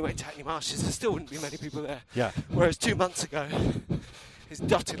and you went to Hackney Marshes, there still wouldn't be many people there. Yeah. Whereas 2 months ago, it's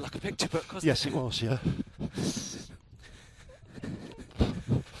dotted like a picture book, wasn't it? Yes, it was, yeah.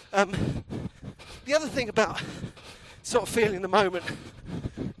 The other thing about sort of feeling the moment,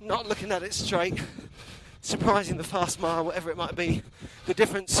 not looking at it straight, surprising the fast mile, whatever it might be, the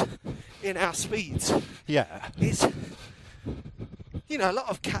difference in our speeds. Yeah. Is, a lot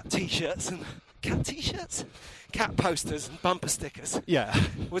of cat posters and bumper stickers. Yeah.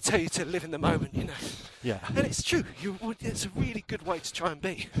 Will tell you to live in the moment, Yeah. And it's true. It's a really good way to try and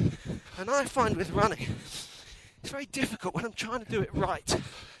be. And I find with running, it's very difficult when I'm trying to do it right.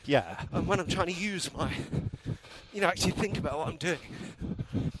 Yeah. And when I'm trying to use my, actually think about what I'm doing.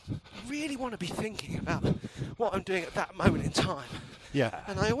 I really want to be thinking about what I'm doing at that moment in time. Yeah.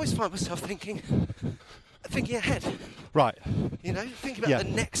 And I always find myself thinking, thinking ahead. Right. You know, thinking about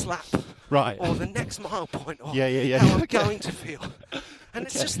the next lap. Right. Or the next mile point. Or Yeah. how I'm going to feel. And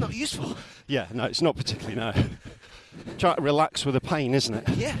it's just not useful. Yeah, no, it's not particularly, no. Try to relax with the pain, isn't it?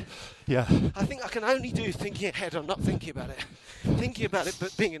 Yeah. Yeah. I think I can only do thinking ahead or not thinking about it. Thinking about it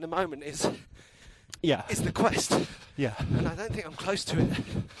but being in the moment is the quest. Yeah. And I don't think I'm close to it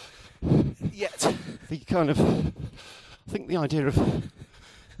yet. I think the idea of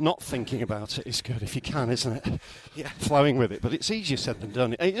not thinking about it is good if you can, isn't it? Yeah. Flowing with it, but it's easier said than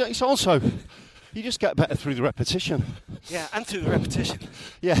done. It's also, you just get better through the repetition. Yeah, and through the repetition.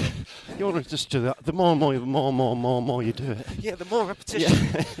 Yeah, you want to just do that. The more you do it. Yeah, the more repetition.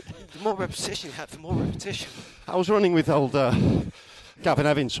 Yeah. The more repetition you have, the more repetition. I was running with old Gavin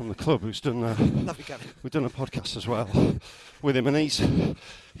Evans from the club, who's done. Lovely Gavin. We've done a podcast as well with him, and he's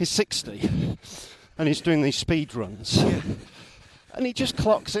 60, and he's doing these speed runs. Yeah. And he just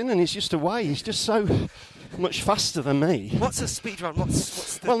clocks in, and he's just away. He's just so much faster than me. What's a speed run?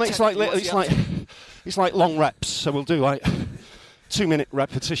 What's the well, it's like long reps. So we'll do like 2-minute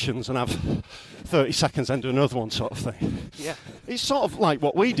repetitions and have 30 seconds, then do another one, sort of thing. Yeah. It's sort of like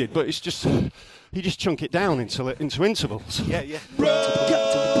what we did, but it's just you just chunk it down into intervals. Yeah.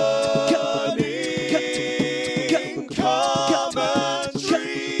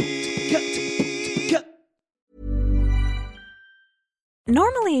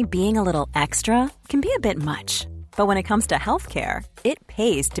 Normally, being a little extra can be a bit much, but when it comes to healthcare, it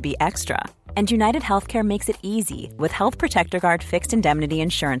pays to be extra. And United Healthcare makes it easy with Health Protector Guard fixed indemnity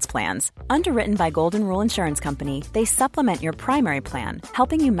insurance plans. Underwritten by Golden Rule Insurance Company, they supplement your primary plan,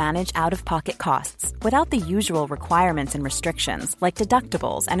 helping you manage out-of-pocket costs without the usual requirements and restrictions like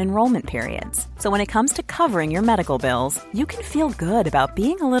deductibles and enrollment periods. So when it comes to covering your medical bills, you can feel good about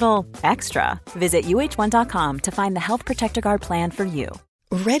being a little extra. Visit uh1.com to find the Health Protector Guard plan for you.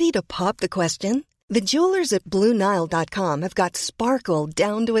 Ready to pop the question? The jewelers at BlueNile.com have got sparkle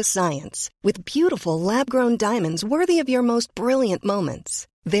down to a science with beautiful lab-grown diamonds worthy of your most brilliant moments.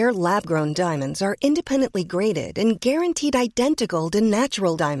 Their lab-grown diamonds are independently graded and guaranteed identical to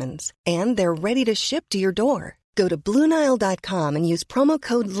natural diamonds, and they're ready to ship to your door. Go to BlueNile.com and use promo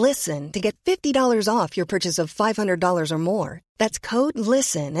code LISTEN to get $50 off your purchase of $500 or more. That's code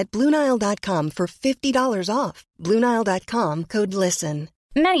LISTEN at BlueNile.com for $50 off. BlueNile.com, code LISTEN.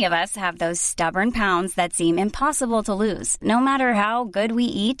 Many of us have those stubborn pounds that seem impossible to lose, no matter how good we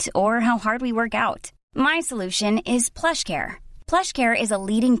eat or how hard we work out. My solution is PlushCare. PlushCare is a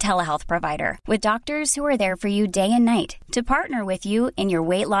leading telehealth provider with doctors who are there for you day and night to partner with you in your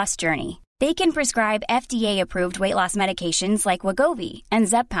weight loss journey. They can prescribe FDA-approved weight loss medications like Wegovy and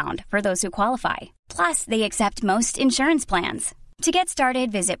Zepbound for those who qualify. Plus, they accept most insurance plans. To get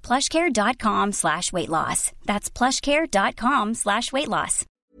started, visit plushcare.com/weight loss. That's plushcare.com/weight loss.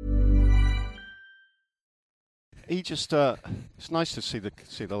 He just, it's nice to see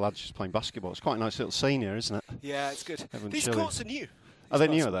the lads just playing basketball. It's quite a nice little scene here, isn't it? Yeah, it's good. These chilling. courts are new. Are they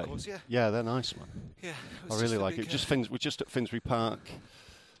new, are they? Courts, yeah. Yeah, they're nice, man. Yeah. I really like it. We're just at Finsbury Park,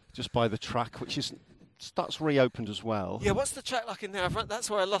 just by the track, that's reopened as well. Yeah, what's the track like in there? That's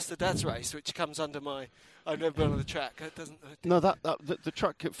where I lost the dad's race, which comes under my... I've never been on the track. It doesn't... No, the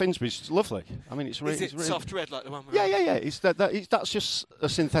track at Finsbury's lovely. I mean, it's really... Is it really soft red like the one we're Yeah. That's just a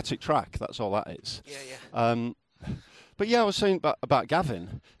synthetic track. That's all that is. Yeah. But yeah, I was saying about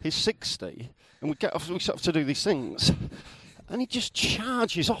Gavin. He's 60, and we sort of to do these things, and he just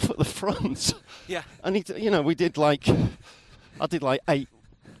charges off at the front. Yeah. And I did like 8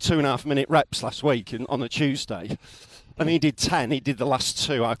 2.5-minute reps last week on a Tuesday, and he did 10. He did the last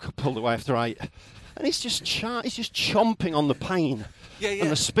 2. I pulled away after 8, and he's just chomping on the pain and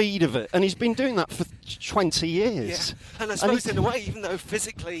the speed of it, and he's been doing that for 20 years. Yeah. And I suppose in a way, even though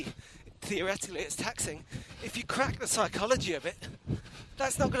theoretically it's taxing, if you crack the psychology of it,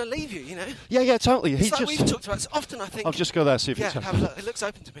 that's not going to leave you, you know? Yeah, totally. It's like we've talked about. Often I think... I'll just go there, see if it's... Yeah, have a look. It looks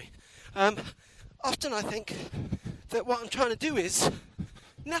open to me. Often I think that what I'm trying to do is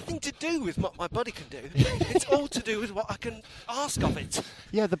nothing to do with what my body can do. It's all to do with what I can ask of it.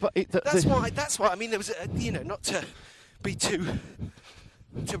 Yeah, that's why. I mean, there was not to be to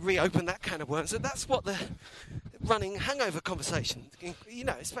reopen that kind of worms. And that's what the running hangover conversation.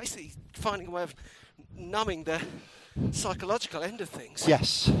 It's basically finding a way of numbing the psychological end of things.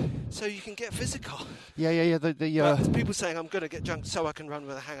 Yes. So you can get physical. Yeah. But people saying I'm going to get drunk so I can run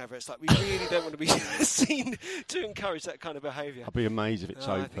with a hangover. It's like we really don't want to be seen to encourage that kind of behaviour. I'd be amazed if it's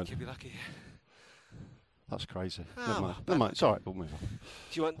open. I think you'd be lucky. That's crazy. Oh, Never mind. It's all right. We'll move on.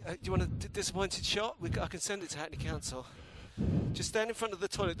 Do you want a disappointed shot? I can send it to Hackney Council. Just stand in front of the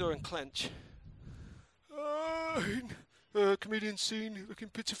toilet door and clench. comedian scene looking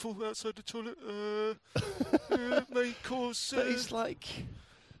pitiful outside the toilet may cause... But it's like,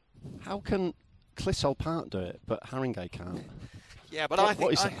 how can Clissold Park do it, but Haringey can't? Yeah, but I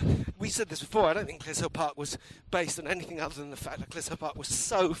think we said this before. I don't think Clissold Park was based on anything other than the fact that Clissold Park was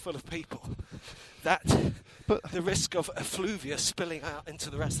so full of people that the risk of effluvia spilling out into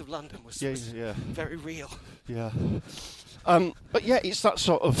the rest of London was very real. Yeah. But yeah, it's that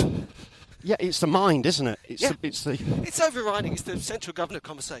sort of... Yeah, it's the mind, isn't it? It's overriding. It's the central governor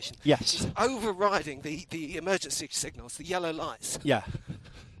conversation. Yes. It's overriding the emergency signals, the yellow lights. Yeah.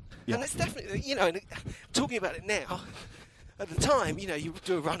 And it's definitely, talking about it now... At the time, you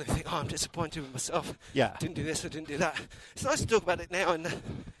do a run and think, I'm disappointed with myself. Yeah. Didn't do this, I didn't do that. It's nice to talk about it now and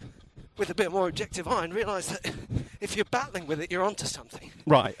with a bit more objective eye and realise that if you're battling with it, you're onto something.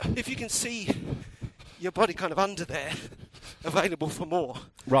 Right. If you can see your body kind of under there, available for more,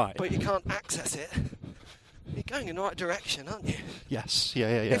 right, but you can't access it, you're going in the right direction, aren't you? Yes, yeah.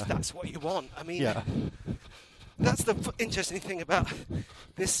 If that's what you want. I mean, that's the interesting thing about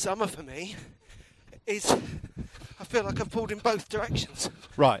this summer for me, is... I feel like I've pulled in both directions.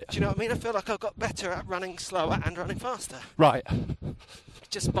 Right. Do you know what I mean? I feel like I've got better at running slower and running faster. Right.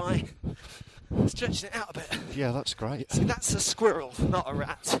 Just by stretching it out a bit. Yeah, that's great. See, that's a squirrel, not a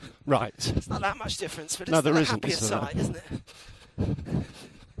rat. Right. It's not that much difference, but No, it's the isn't, happier side, isn't it?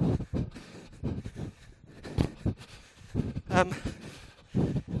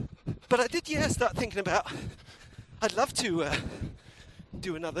 But I did, start thinking about... I'd love to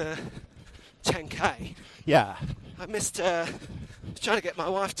do another 10K. Yeah. I missed trying to get my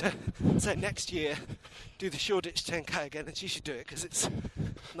wife to say next year do the Shoreditch 10K again, and she should do it because it's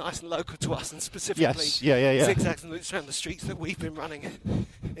nice and local to us, and specifically zigzags and loops around the streets that we've been running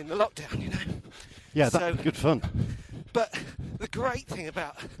in the lockdown, Yeah, that's good fun. But the great thing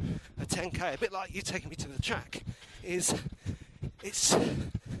about a 10K, a bit like you taking me to the track, is it's,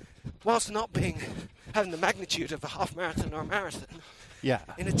 whilst not having the magnitude of a half marathon or a marathon,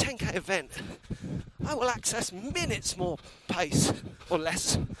 in a 10K event, I will access minutes more pace, or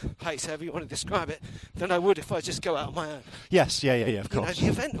less pace, however you want to describe it, than I would if I just go out on my own. Yes, of course. The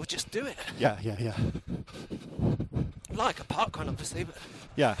event will just do it. Yeah. Like a park run, obviously, but...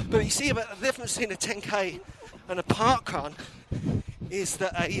 Yeah. But you see, about the difference between a 10K and a park run is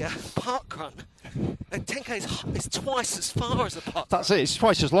that a park run, a 10K is twice as far as a park run. That's it, it's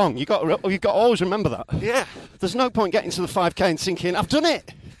twice as long. You've got to always remember that. Yeah. There's no point getting to the 5K and thinking, I've done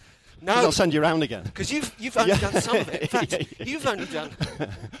it. No. They'll send you around again. Because you've only done some of it. In fact, you've only done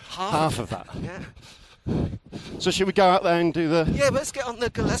half of that. Yeah. So should we go out there and do the... Yeah, let's get on the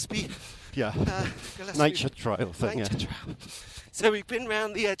Gillespie... Gillespie nature trail thing. Trail. So we've been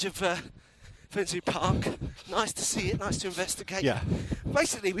round the edge of Finsbury Park. Nice to see it, nice to investigate. Yeah.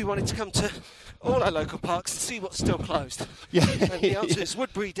 Basically, we wanted to come to all our local parks and see what's still closed. Yeah. And the answer is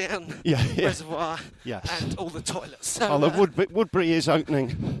Woodbury Down Reservoir and all the toilets. So, Woodbury is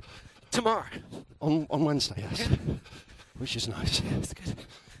opening... tomorrow. On Wednesday, yes. Yeah. Which is nice. Yeah, it's good.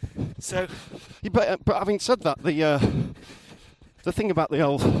 So... But having said that, the thing about the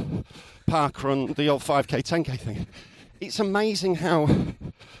old park run, the old 5K, 10K thing, it's amazing how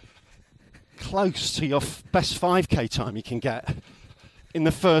close to your best 5K time you can get in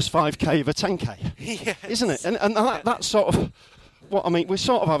the first 5K of a 10K. Yes. Isn't it? And that's sort of what I mean. We're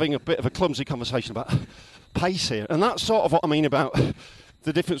sort of having a bit of a clumsy conversation about pace here, and that's sort of what I mean about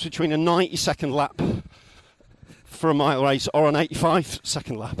the difference between a 90-second lap for a mile race or an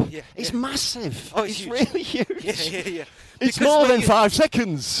 85-second lap. Yeah, it's massive. Oh, it's really huge. Yeah. It's more than 5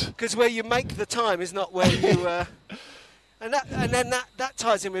 seconds. Because where you make the time is not where you... and then that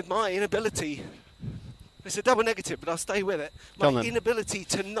ties in with my inability. It's a double negative, but I'll stay with it. My inability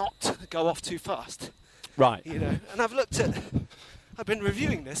to not go off too fast. Right. And I've been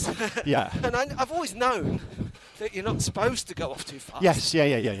reviewing this. Yeah. And I've always known that you're not supposed to go off too fast. Yes,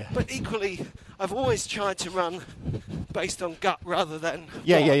 yeah. But equally, I've always tried to run based on gut rather than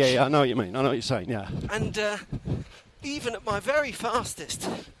Yeah. I know what you mean. I know what you're saying, yeah. And even at my very fastest,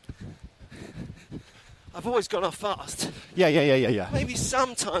 I've always gone off fast. Yeah. Maybe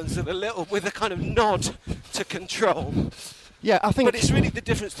sometimes with a kind of nod to control. Yeah, I think... But it's really the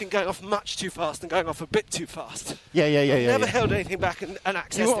difference between going off much too fast and going off a bit too fast. Yeah. I've never held anything back and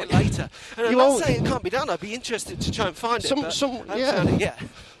accessed it later. And I'm not saying it can't be done. I'd be interested to try and find it, but I haven't found it yet.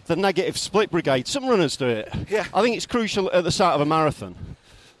 The negative split brigade. Some runners do it. Yeah. I think it's crucial at the start of a marathon.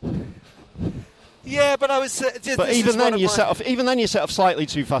 Yeah, but I was... but even then you set off slightly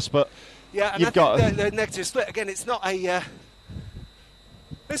too fast, but you've got... The negative split, again, it's not a...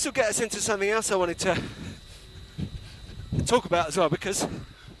 This will get us into something else I wanted to talk about as well, because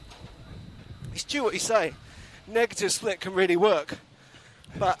it's true what you say. negative split can really work.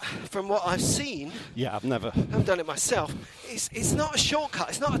 But from what I've seen, Yeah, I haven't done it myself, it's not a shortcut,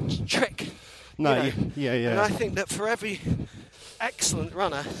 it's not a trick. No, you know? yeah. And I think that for every excellent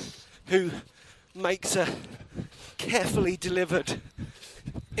runner who makes a carefully delivered,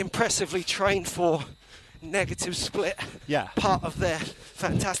 impressively trained for negative split part of their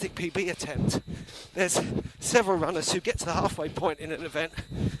fantastic PB attempt, there's several runners who get to the halfway point in an event,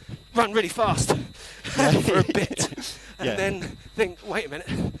 run really fast for a bit, and then think, wait a minute.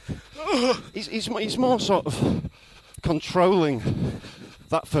 He's more sort of controlling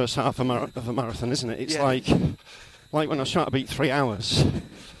that first half of a marathon, isn't it? It's like when I was trying to beat 3 hours,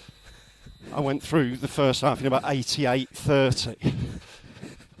 I went through the first half in about 88:30.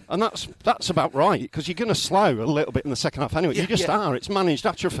 And that's about right, because you're going to slow a little bit in the second half anyway. You just are. It's managed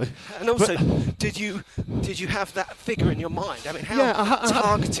atrophy. And also, did you have that figure in your mind? I mean, how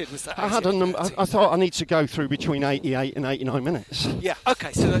targeted was that? I had a number. I thought I need to go through between 88 and 89 minutes. Yeah.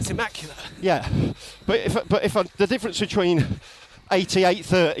 Okay. So that's immaculate. Yeah, but if the difference between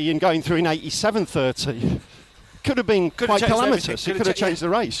 88:30 and going through in 87:30 could have been quite calamitous. It could have changed the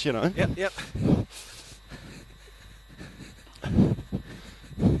race, you know. Yep.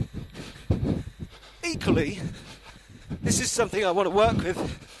 Equally, this is something I want to work with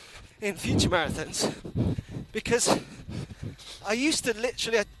in future marathons, because I used to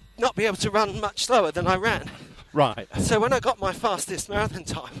literally not be able to run much slower than I ran. Right. So when I got my fastest marathon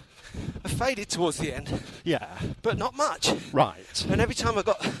time, I faded towards the end. Yeah. But not much. Right. And every time I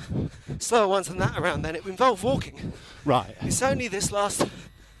got slower ones than that around then, it involved walking. Right. It's only this last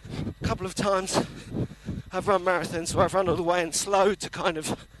couple of times I've run marathons where I've run all the way and slowed to kind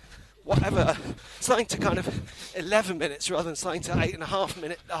of slowing to kind of 11 minutes rather than slowing to 8.5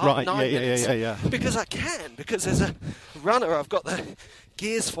 minutes, 9 minutes. Yeah. Because as a runner I've got the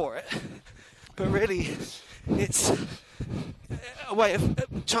gears for it. But really, it's a way of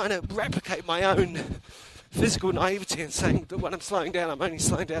trying to replicate my own physical naivety and saying that when I'm slowing down, I'm only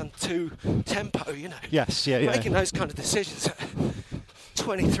slowing down to tempo, you know. Yes, Making those kind of decisions at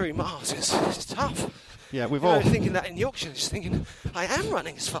 23 miles is tough. Yeah, we've all thinking that in Yorkshire, just thinking I am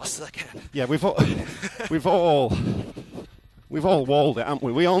running as fast as I can. Yeah, we've all walled it, haven't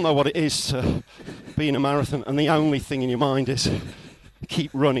we? We all know what it is to be in a marathon, and the only thing in your mind is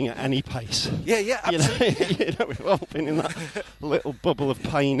keep running at any pace. Yeah, absolutely. You know, we've all been in that little bubble of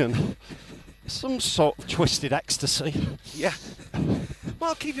pain and some sort of twisted ecstasy. Yeah.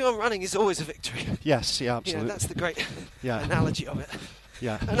 Well, keeping on running is always a victory. Yes, yeah, absolutely. That's the great analogy of it.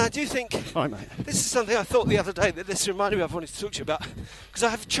 Yeah. And I do think this is something I thought the other day that this reminded me of, I wanted to talk to you about, because I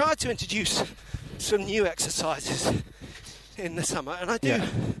have tried to introduce some new exercises in the summer, and I do,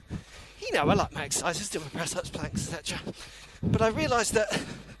 I like my exercises, do my press-ups, planks, etc. But I realised that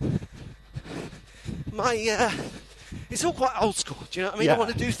it's all quite old school, do you know what I mean? I want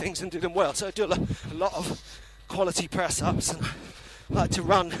to do things and do them well, so I do a lot of quality press-ups, and I like to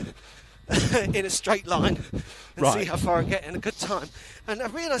run in a straight line and see how far I get in a good time. And I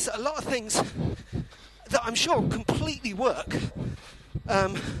realised that a lot of things that I'm sure completely work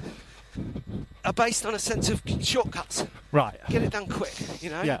are based on a sense of shortcuts. Right. Get it done quick, you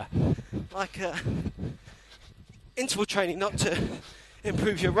know? Yeah. Like interval training, not to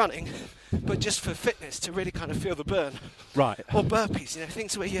improve your running, but just for fitness, to really kind of feel the burn. Right. Or burpees, you know,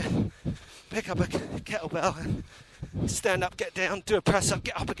 things where you pick up a kettlebell and stand up, get down, do a press up,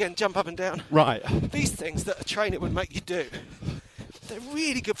 get up again, jump up and down. Right. These things that a trainer would make you do, they're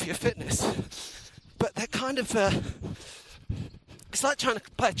really good for your fitness, but they're kind of it's like trying to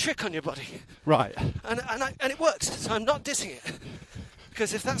play a trick on your body. Right. And it works, so I'm not dissing it,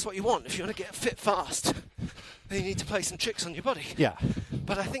 because if that's what you want, if you want to get fit fast, then you need to play some tricks on your body. Yeah.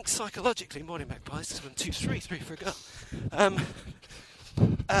 But I think psychologically, morning magpies, this is 1, 2, 3 for a girl.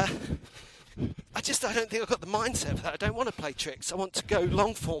 I don't think I've got the mindset for that. I don't want to play tricks. I want to go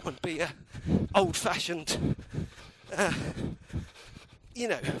long form and be a old-fashioned,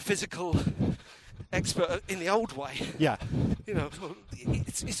 physical expert in the old way. Yeah. You know,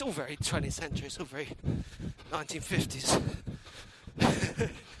 it's all very 20th century. It's all very 1950s.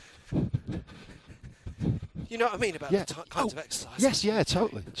 You know what I mean about the kinds of exercise? Yes, yeah,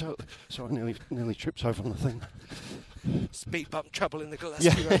 totally. Sorry, I nearly tripped over on the thing. Speed bump trouble in the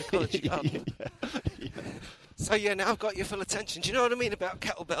Gillespie Road Ecology Garden. So now I've got your full attention. Do you know what I mean about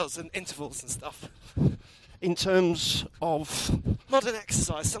kettlebells and intervals and stuff? In terms of modern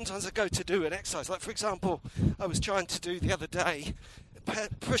exercise, sometimes I go to do an exercise. Like, for example, I was trying to do the other day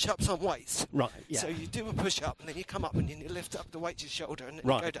push-ups on weights. Right, yeah. So you do a push-up, and then you come up and you lift up the weight to your shoulder, and then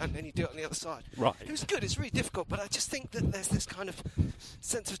Right. you go down, and then you do it on the other side. Right. It was good. It's really difficult, but I just think that there's this kind of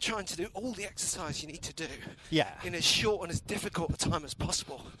sense of trying to do all the exercise you need to do Yeah. in as short and as difficult a time as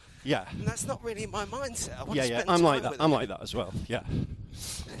possible. Yeah. And that's not really my mindset. I want Yeah, to yeah. spend I'm time like that. with I'm it. like that as well. Yeah.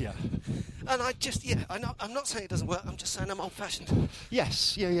 Yeah. And I just, I'm not saying it doesn't work. I'm just saying I'm old-fashioned.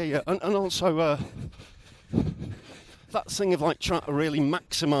 Yes. Yeah. And also that thing of like trying to really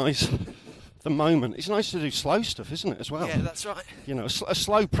maximise the moment. It's nice to do slow stuff, isn't it, as well? Yeah, that's right. You know, a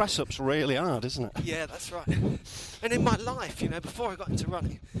slow press-up's really hard, isn't it? Yeah, that's right. And in my life, before I got into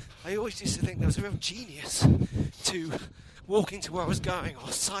running, I always used to think there was a real genius to walking to where I was going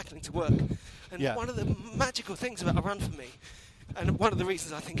or cycling to work. And Yeah. one of the magical things about a run for me, and one of the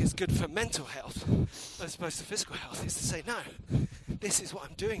reasons I think it's good for mental health as opposed to physical health, is to say, no, this is what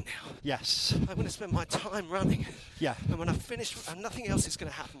I'm doing now. Yes. I'm going to spend my time running. Yeah. And when I finish, and nothing else is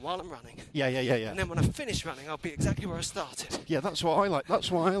going to happen while I'm running. Yeah. And then when I finish running, I'll be exactly where I started. Yeah, that's what I like. That's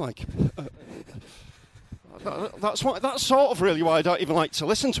sort of really why I don't even like to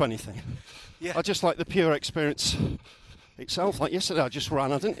listen to anything. Yeah. I just like the pure experience itself. Like yesterday, I just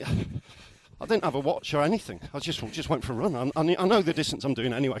ran. I didn't have a watch or anything. I just went for a run. I know the distance I'm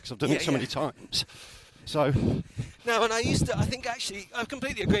doing anyway because I've done it so many times. So. No, and I think actually, I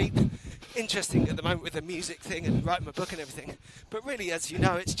completely agree. Interesting at the moment with the music thing and writing my book and everything. But really, as you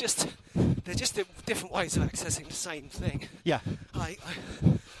know, they're just different ways of accessing the same thing. Yeah.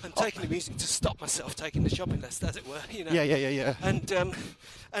 I'm taking the music to stop myself taking the shopping list, as it were. Yeah.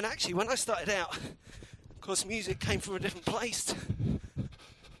 And actually, when I started out, of course, music came from a different place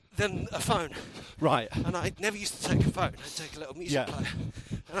than a phone. Right. And I never used to take a phone. I'd take a little music player.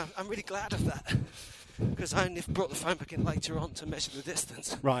 And I'm really glad of that. Because I only brought the phone back in later on to measure the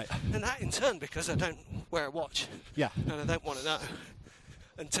distance. Right. And that in turn because I don't wear a watch. Yeah. And I don't want to know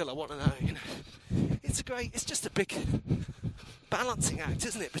until I want to know, It's just a big balancing act,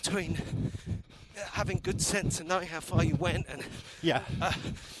 isn't it, between having good sense and knowing how far you went and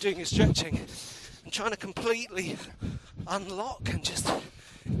doing your stretching and trying to completely unlock and just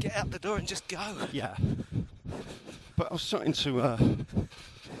get out the door and just go. Yeah. But I was starting to...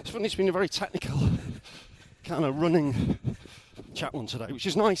 it's funny, it's been a very technical kind of running chat one today, which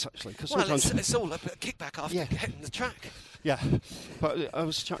is nice, actually. Cause sometimes it's all a bit of kickback after hitting the track. Yeah. But I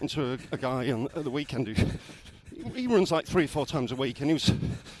was chatting to a guy at the weekend who... He runs like 3 or 4 times a week, and he was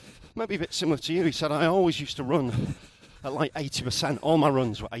maybe a bit similar to you. He said, I always used to run at like 80%. All my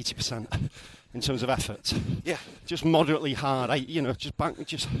runs were 80% in terms of effort. Yeah. Just moderately hard, and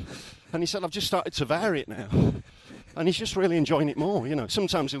he said, I've just started to vary it now. And he's just really enjoying it more,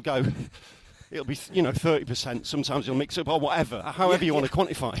 Sometimes it'll be, 30%. Sometimes he'll mix it up or whatever, however you want to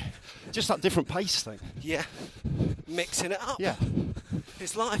quantify. Just that different pace thing. Yeah. Mixing it up. Yeah.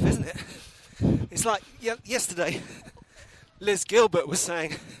 It's life, isn't it? It's like yesterday, Liz Gilbert was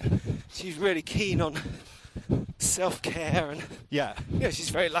saying she's really keen on self-care and she's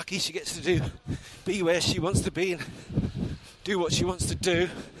very lucky she gets to be where she wants to be and do what she wants to do.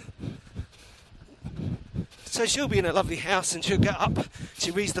 So she'll be in a lovely house and she'll get up,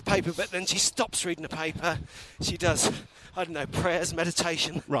 she reads the paper, but then she stops reading the paper. She does, prayers,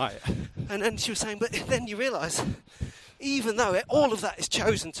 meditation. Right. And then she was saying, but then you realise, even though all of that is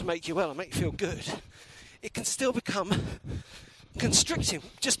chosen to make you well and make you feel good, it can still become constricting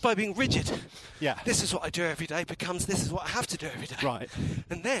just by being rigid. Yeah. This is what I do every day becomes this is what I have to do every day. Right.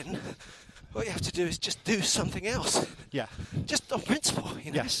 And then what you have to do is just do something else. Yeah. Just on principle,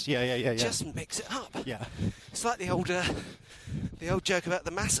 Yes. Yeah. Just mix it up. Yeah. It's like the old joke about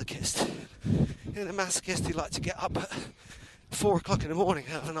the masochist. The masochist who liked to get up at 4 o'clock in the morning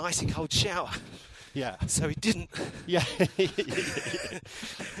and have an icy cold shower. Yeah. So he didn't. Yeah.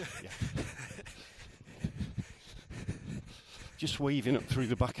 Just weaving up through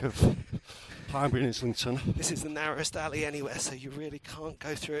the back of Highbury and Islington. This is the narrowest alley anywhere, so you really can't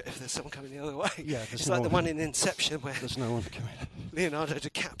go through it if there's someone coming the other way. Yeah, it's like the one in Inception where there's no one coming. Leonardo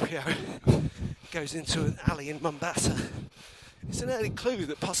DiCaprio goes into an alley in Mombasa. It's an early clue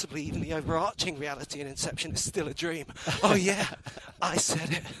that possibly even the overarching reality in Inception is still a dream. Oh yeah, I said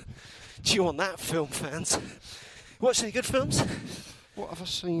it. Chew on that, film fans. Watch any good films? What have I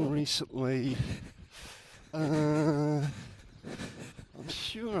seen recently? I'm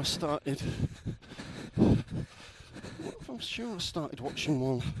sure I started watching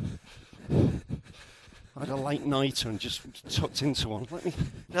one. I had a late nighter and just tucked into one.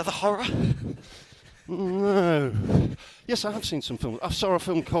 Another horror? No. Yes, I have seen some films. I saw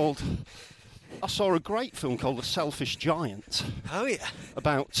a great film called The Selfish Giant. Oh yeah.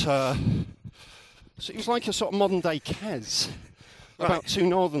 About so it was like a sort of modern day Kes. about two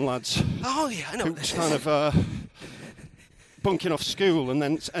northern lads. Oh yeah, I know. Who What this kind is. of bunking off school and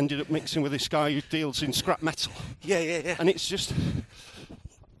then ended up mixing with this guy who deals in scrap metal. Yeah. And it's just,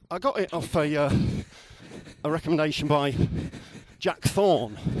 I got it off a recommendation by Jack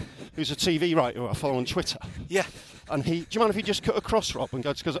Thorne, who's a TV writer who I follow on Twitter. Yeah. And do you mind if he just cut across, Rob, and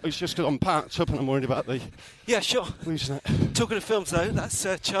goes, because it's just because I'm parked up and I'm worried about the Yeah, sure. losing it. Talking of films, though, that's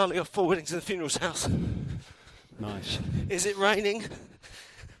Charlie off Four Weddings and the Funeral's House. Nice. Is it raining?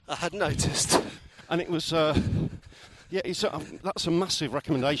 I had noticed. And it was, that's a massive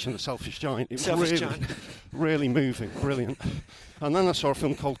recommendation, The Selfish Giant. It was Selfish really, Giant. really moving, brilliant. And then I saw a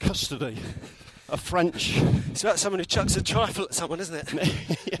film called Custody, a French... It's about someone who chucks a trifle at someone, isn't it? Yeah.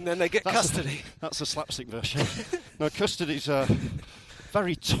 And then they get custody. That's the slapstick version. No, Custody's a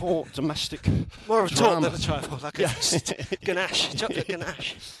very taut domestic More of a drama. taunt than a trifle, like a ganache, chocolate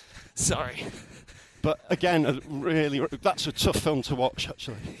ganache. Sorry. But again, that's a tough film to watch,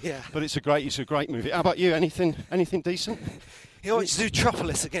 actually. Yeah. But it's a great movie. How about you? Anything decent? He went to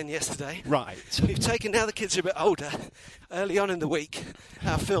Zootropolis again yesterday. Right. We've taken, now the kids are a bit older, early on in the week,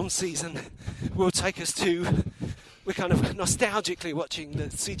 our film season will take us to, we're kind of nostalgically watching the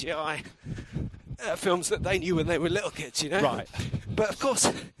CGI films that they knew when they were little kids, you know? Right. But of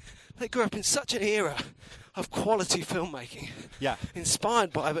course, they grew up in such an era of quality filmmaking. Yeah.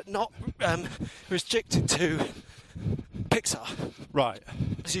 Inspired by, but not restricted to Pixar. Right.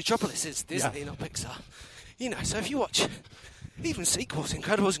 Zootropolis is Disney, not Pixar. You know, so if you watch even sequels,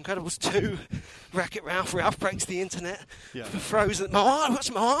 Incredibles 2, Wreck-It Ralph, Ralph Breaks the Internet, Frozen, Moana. I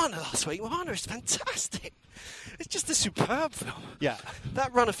watched Moana last week. Moana is fantastic. It's just a superb film. Yeah.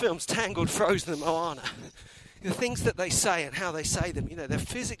 That run of films, Tangled, Frozen and Moana, the things that they say and how they say them, you know, they're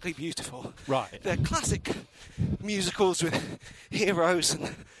physically beautiful. Right. They're classic musicals with heroes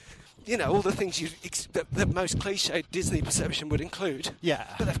and, you know, all the things that the most cliched Disney perception would include. Yeah.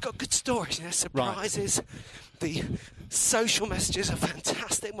 But they've got good stories, you know, surprises. Right. The social messages are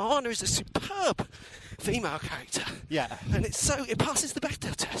fantastic. Moana is a superb female character. Yeah. And it passes the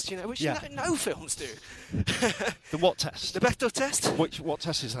Bechdel test, you know, which no films do. The what test? The Bechdel test. What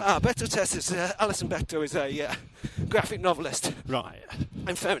test is that? Bechdel test is, Alison Bechdel is a graphic novelist. Right.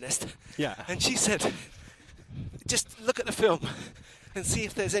 And feminist. Yeah. And she said, just look at the film and see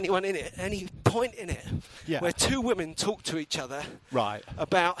if there's anyone in it, any point in it, where two women talk to each other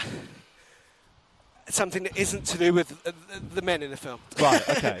about something that isn't to do with the men in the film. Right,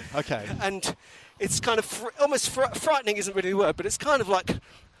 okay. And it's kind of almost frightening isn't really the word, but it's kind of like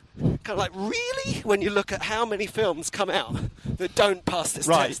really when you look at how many films come out that don't pass this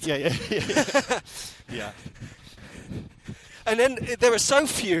test. Right, yeah. And then there are so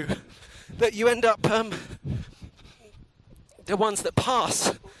few that you end up the ones that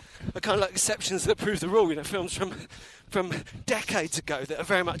pass are kind of like exceptions that prove the rule. You know, films from decades ago that are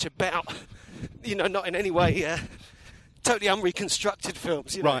very much about, you know, not in any way totally unreconstructed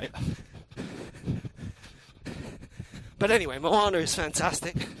films. You know? Right. But anyway, Moana is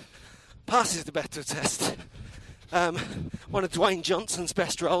fantastic. Passes the Bechdel test. One of Dwayne Johnson's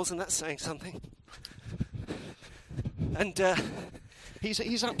best roles, and that's saying something. And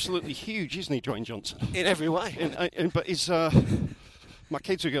he's absolutely huge, isn't he, Dwayne Johnson? In every way. But my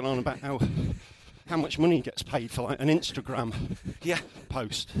kids are going on about how much money he gets paid for like an Instagram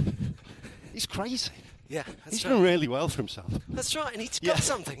post. He's crazy. Yeah, he's done really well for himself. That's right, and he's got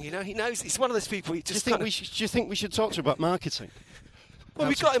something, you know. He knows. He's one of those people. He just. Do you think we should talk to him about marketing? Well,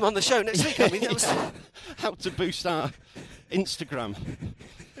 we've got him on the show next week. I mean, that was how to boost our Instagram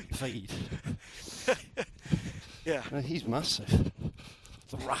feed. Yeah, he's massive.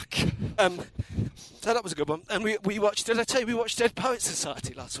 The Rack. So that was a good one. And we watched. Did I tell you we watched Dead Poets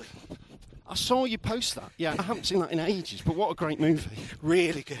Society last week? I saw you post that. Yeah, I haven't seen that in ages, but what a great movie.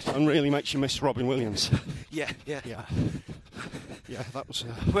 Really good. And really makes you miss Robin Williams. Yeah. Yeah, that was...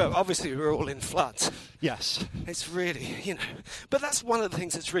 Well, obviously we're all in floods. Yes. It's really, you know... But that's one of the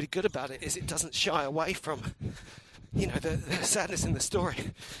things that's really good about it, is it doesn't shy away from, you know, the sadness in the story.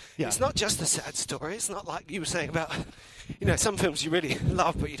 Yeah. It's not just a sad story. It's not like you were saying about, you know, some films you really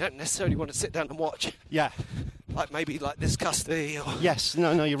love, but you don't necessarily want to sit down and watch. Yeah. Like maybe like This Custody or... Yes,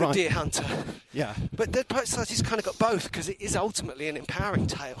 no, you're right. Deer Hunter. Yeah. But Dead Poets Society's kind of got both, because it is ultimately an empowering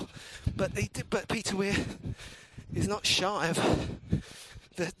tale. But Peter Weir is not shy of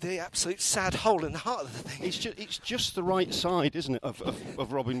the absolute sad hole in the heart of the thing. It's just the right side, isn't it,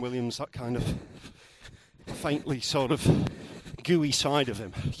 of Robin Williams, that kind of faintly sort of gooey side of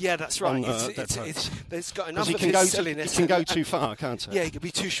him. Yeah, that's right. On, it's got enough of his silliness. He can go too far, can't it? Yeah, he can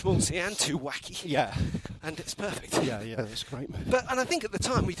be too schmaltzy and too wacky. Yeah. And it's perfect. Yeah, that's great. And I think at the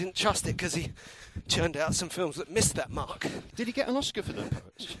time we didn't trust it because he churned out some films that missed that mark. Did he get an Oscar for The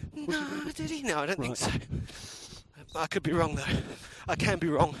Poets? No, did he? No, I don't think so. I could be wrong, though. I can be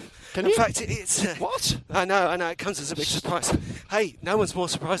wrong. In fact, it's... what? I know. It comes as a big surprise. Hey, no one's more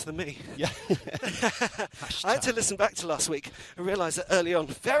surprised than me. Yeah. I had to listen back to last week and realise that early on,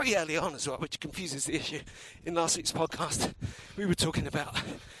 very early on as well, which confuses the issue, in last week's podcast, we were talking about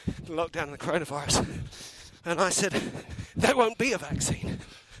the lockdown and the coronavirus. And I said, there won't be a vaccine.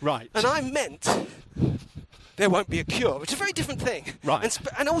 Right. And I meant... there won't be a cure, which is a very different thing. Right.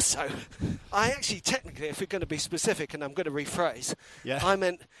 And also, I actually, technically, if we're going to be specific and I'm going to rephrase, I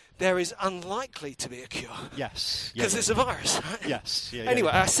meant there is unlikely to be a cure. Yes. Because it's a virus, right? Yes.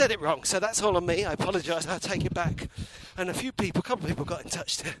 Anyway, I said it wrong, so that's all on me. I apologise, I'll take it back. And a couple of people got in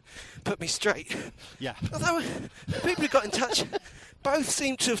touch to put me straight. Yeah. Although, the people who got in touch both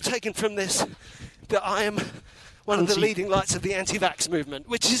seem to have taken from this that I am... one of the leading lights of the anti-vax movement,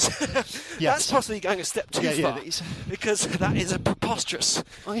 which is that's possibly going a step too far, because that is a preposterous.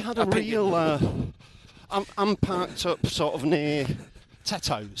 I had a real. I'm parked up sort of near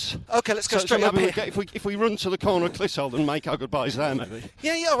Teto's. Okay, let's go straight up here. If we run to the corner of Clissold and make our goodbyes there, maybe.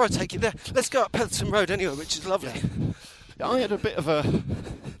 Yeah, I'll take you there. Let's go up Petherton Road anyway, which is lovely. Yeah, I had a bit of an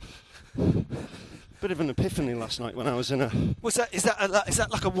epiphany last night when I was in a. Is that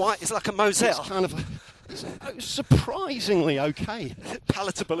like a white? It's like a Moselle. It's kind of. It was surprisingly okay.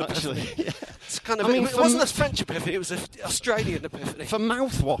 Palatable actually. Yeah. It's kind of. It wasn't a French epiphany; it was an Australian epiphany. For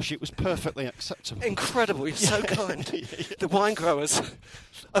mouthwash, it was perfectly acceptable. Incredible! You're so kind. The wine growers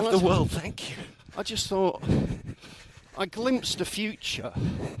of the world, thank you. I just thought I glimpsed a future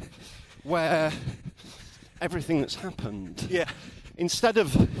where everything that's happened, instead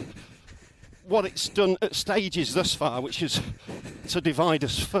of what it's done at stages thus far, which is to divide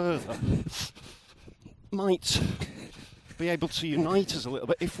us further, might be able to unite us a little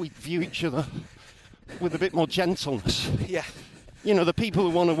bit if we view each other with a bit more gentleness. Yeah. You know, the people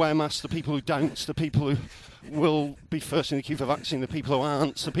who want to wear masks, the people who don't, the people who will be first in the queue for vaccine, the people who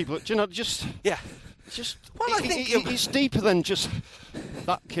aren't, the people who, just... Yeah. Well, I think it's deeper than just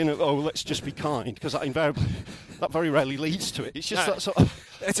that kind of, let's just be kind, because that very rarely leads to it. It's just that sort of...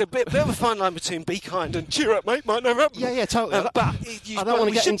 It's a bit of a fine line between be kind and cheer up, mate, might never happen. Yeah, totally. I don't want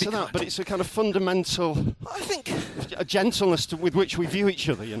to get into that, but it's a kind of fundamental... I think... a gentleness with which we view each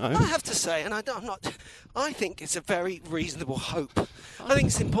other, you know. I have to say, and I think it's a very reasonable hope. I think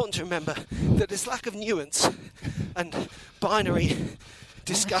it's important to remember that this lack of nuance and binary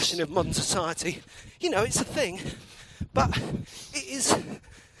discussion of modern society, it's a thing, but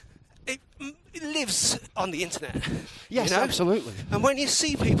it lives on the internet. Yes, absolutely. And when you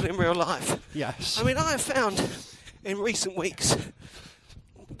see people in real life, yes. I mean, I have found in recent weeks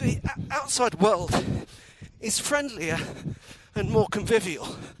the outside world is friendlier and more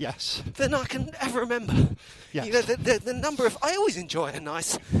convivial. Yes. Than I can ever remember. Yes. The number of... I always enjoy a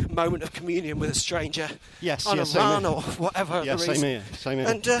nice moment of communion with a stranger. Yes, on a run or whatever. Yeah, same here.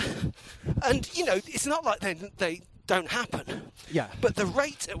 And it's not like they don't happen. Yeah. But the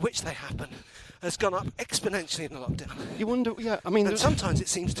rate at which they happen has gone up exponentially in the lockdown. You wonder, and sometimes it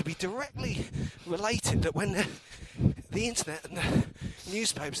seems to be directly related that when the internet and the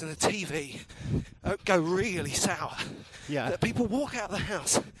newspapers and the TV go really sour, that people walk out of the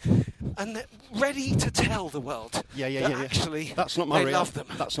house and they're ready to tell the world that actually that's not my love them.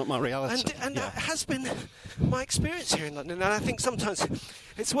 That's not my reality. And that has been my experience here in London, and I think sometimes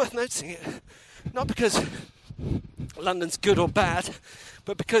it's worth noticing it, not because London's good or bad,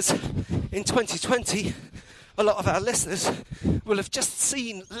 but because in 2020 a lot of our listeners will have just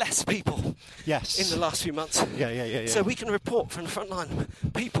seen less people in the last few months. Yeah. So we can report from the front line,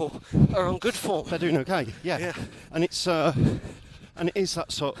 people are on good form. They're doing okay, yeah. And it's and it is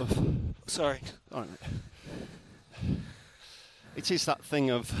that sort of... Sorry. All right. It is that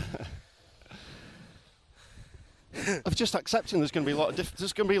thing of just accepting there's going to be a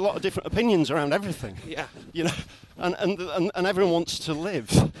lot of different opinions around everything. Yeah. And everyone wants to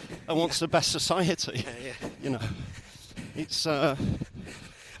live and wants the best society. Yeah. It's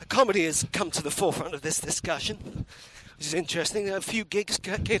comedy has come to the forefront of this discussion, which is interesting. A few gigs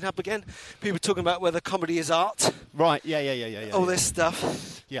getting up again. People talking about whether comedy is art. Right. Yeah. All this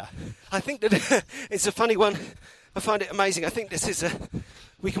stuff. Yeah. I think that it's a funny one. I find it amazing. I think this is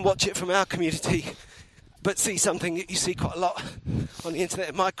we can watch it from our community, but see something that you see quite a lot on the internet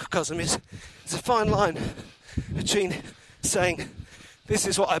in microcosm is there's a fine line between saying this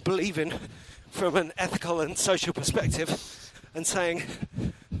is what I believe in from an ethical and social perspective and saying,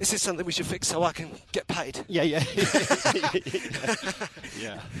 this is something we should fix so I can get paid. Yeah.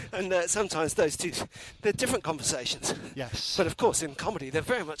 Yeah. And sometimes those two, they're different conversations. Yes. But of course, in comedy, they're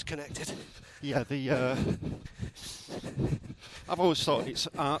very much connected. Yeah, I've always thought it's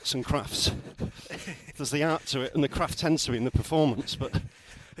arts and crafts. There's the art to it, and the craft tends to be in the performance, but...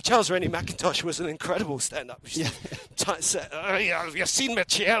 Charles Rennie Mackintosh was an incredible stand-up. Yeah. Tight set. Have you seen my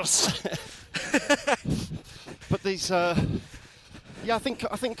chairs? But these... I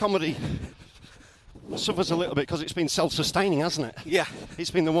think comedy suffers a little bit because it's been self-sustaining, hasn't it? Yeah.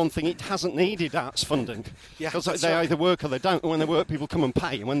 It's been the one thing it hasn't needed arts funding. Yeah, because that's they right. either work or they don't, and when they work, people come and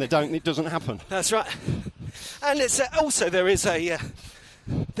pay, and when they don't, it doesn't happen. That's right. And it's also there is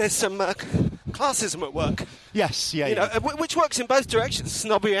there's some classism at work. Yes, yeah, You know, which works in both directions,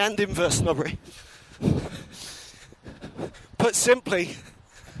 snobbery and inverse snobbery. Put simply,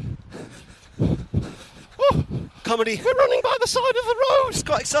 comedy. We're running by the side of the road. It's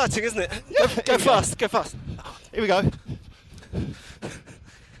quite exciting, isn't it? Yeah, Go fast, go fast. Here we go.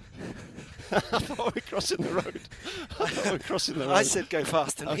 I thought we were crossing the road. I said go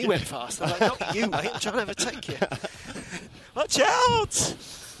fast, and he Okay. went fast. I'm like, not you, mate. I'm trying to overtake you. Watch out!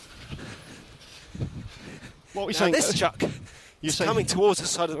 What were you Now saying? this Chuck is coming towards the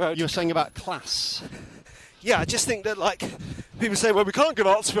side of the road. You were saying about class. Yeah, I just think that, like, people say, well, we can't give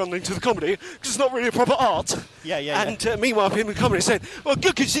arts funding to the comedy because it's not really a proper art. Yeah. And meanwhile, people in comedy saying, well,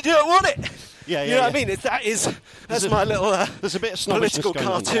 good, because you don't want it. Yeah, You know what I mean? That's my little there's a bit of snobbishness political going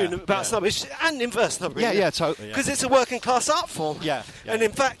on, cartoon yeah, about yeah. snobbish and inverse snobbery. Yeah, totally. Because it's a working class art form. Yeah. And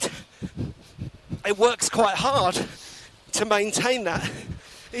in fact, it works quite hard to maintain that,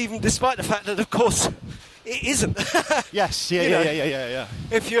 even despite the fact that, of course, it isn't. Yes, You know, yeah.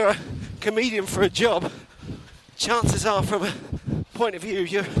 If you're a comedian for a job, chances are, from a point of view,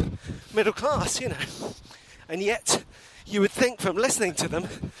 you're middle class, you know. And yet, you would think from listening to them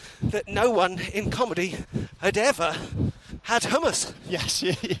that no one in comedy had ever had hummus. Yes,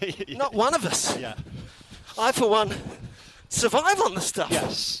 yeah. Not one of us. Yeah. I, for one, survive on the stuff.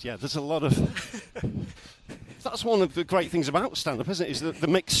 Yes, yeah. There's a lot of. That's one of the great things about stand-up, isn't it? Is the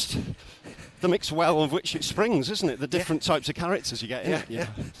mixed well of which it springs, isn't it? The different types of characters you get in it. Yeah.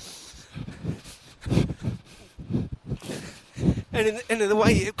 And in the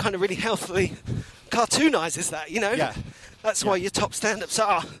way it kind of really healthily cartoonises that, you know. Yeah. That's why your top stand-ups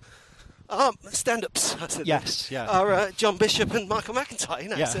are stand-ups. I said Yes, yeah. Are John Bishop and Michael McIntyre, you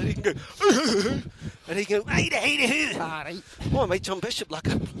know. Yeah. So he can go, and he can go, hey. Oh, I made John Bishop like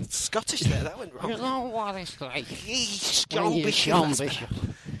a Scottish there. That went wrong. You know what it's like. He's when John you're Bishop. John that's Bishop.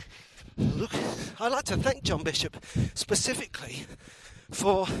 better. Look, I'd like to thank John Bishop specifically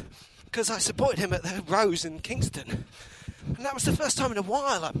because I supported him at the Rose in Kingston, and that was the first time in a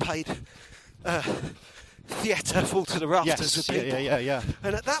while I played theatre full to the rafters with people. Yeah.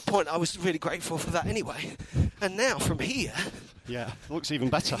 And at that point, I was really grateful for that anyway. And now from here, Yeah, looks even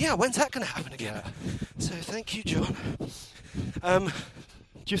better. yeah, when's that going to happen again? Yeah. So thank you, John. Do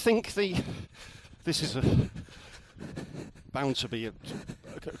you think this is bound to be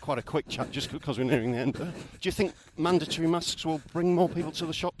quite a quick chat just because we're nearing the end? Do you think mandatory masks will bring more people to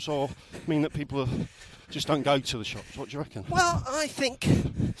the shops or mean that people just don't go to the shops? What do you reckon? Well, I think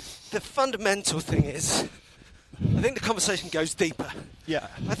the fundamental thing is, I think the conversation goes deeper. Yeah.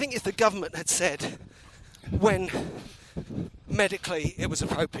 I think if the government had said when medically it was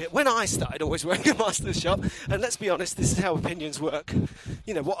appropriate, when I started always wearing a mask to the shop, and let's be honest, this is how opinions work,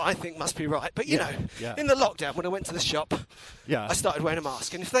 you know, what I think must be right, but you know, in the lockdown when I went to the shop, I started wearing a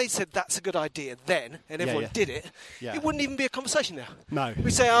mask, and if they said that's a good idea then, and everyone did it, it wouldn't even be a conversation now. No.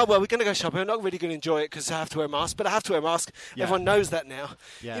 We say, oh well, we're going to go shopping, I'm not really going to enjoy it because I have to wear a mask, but I have to wear a mask, everyone knows that now.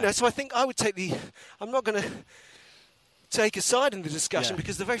 Yeah. You know, so I think I would take I'm not going to take a side in the discussion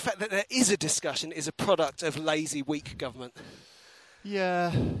because the very fact that there is a discussion is a product of lazy, weak government.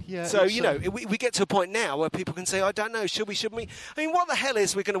 Yeah. So, you know, we get to a point now where people can say, I don't know, should we, shouldn't we? I mean, what the hell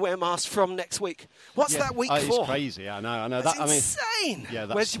is we're going to wear masks from next week? What's that week for? It's crazy, I know. That's that, insane. Yeah,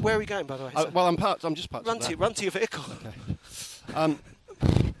 where are we going, by the way? Well, I'm just parked. Run to your vehicle. Okay.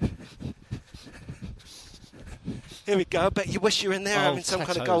 Here we go. I bet you wish you were in there having some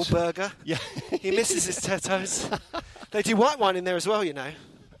kind of gold burger. Yeah. He misses his Tettos. They do white wine in there as well, you know.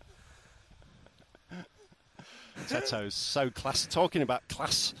 Tettos, so class. Talking about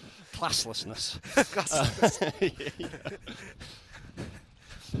classlessness.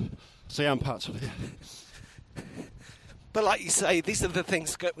 So I'm part of it. But like you say, these are the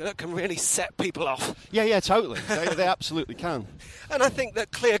things that can really set people off. Yeah, totally. They absolutely can. And I think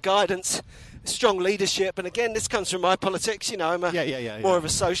that clear guidance, strong leadership, and again, this comes from my politics. You know, I'm more of a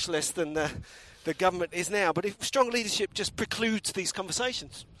socialist than the government is now. But if strong leadership just precludes these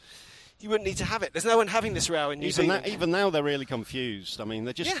conversations, you wouldn't need to have it. There's no one having this row in New Zealand. Even now, they're really confused. I mean,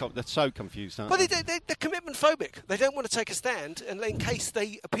 they're just they're so confused, aren't they? Well, they're commitment phobic. They don't want to take a stand in case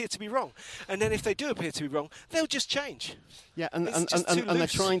they appear to be wrong. And then if they do appear to be wrong, they'll just change. Yeah, and they're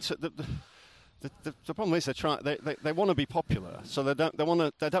trying to. The problem is they want to be popular, so they don't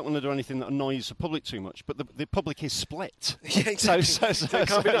want to do anything that annoys the public too much. But the public is split. Yeah, exactly. So it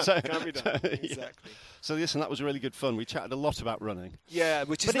can't be done. Can't be done. Exactly. Yeah. So listen, that was really good fun. We chatted a lot about running. Yeah,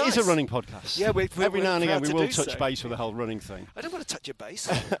 which is nice. But it is a running podcast. Yeah, every now and again we will touch so. base with the whole running thing. I don't want to touch your base.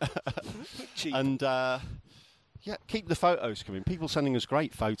 Cheap. And keep the photos coming. People sending us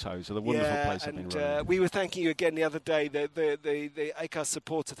great photos of the wonderful place they've been running. We were thanking you again the other day. The ACARS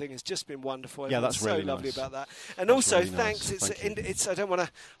supporter thing has just been wonderful. Yeah, that's really so lovely nice. about that. And that's also, really thanks. Nice. It's I don't want to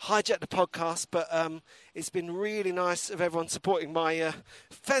hijack the podcast, but it's been really nice of everyone supporting my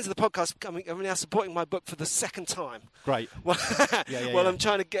fans of the podcast are now supporting my book for the second time. Great. Well, I'm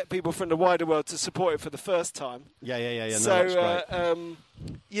trying to get people from the wider world to support it for the first time. Yeah. So, no, that's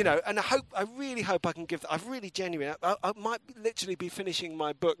great. And I really hope I can give. I'm really genuine. I might literally be finishing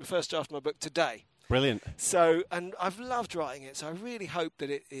my book, the first draft of my book, today. Brilliant. So, and I've loved writing it. So I really hope that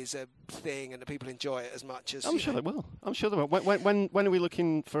it is a thing and that people enjoy it as much as. I'm sure they will. When are we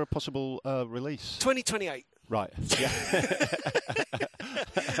looking for a possible release? 2028. Right. Yeah.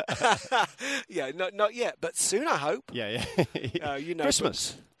 Yeah. Not yet, but soon. I hope. Yeah.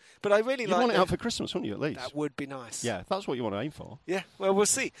 Christmas. But I really You'd want it out for Christmas, wouldn't you, at least? That would be nice. Yeah, that's what you want to aim for. Yeah, well, we'll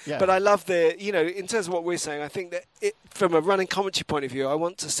see. Yeah. But I love in terms of what we're saying, I think that from a running commentary point of view, I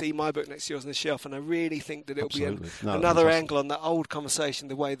want to see my book next to yours on the shelf, and I really think that it'll be another angle on that old conversation,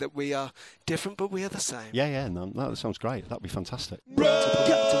 the way that we are different, but we are the same. Yeah, no, that sounds great. That'd be fantastic.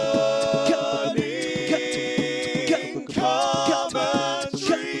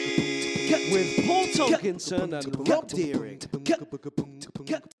 With Paul Tomkinson and Rob Deering.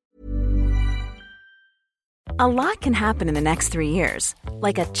 A lot can happen in the next 3 years.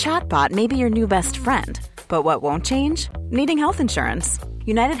 Like a chatbot may be your new best friend. But what won't change? Needing health insurance.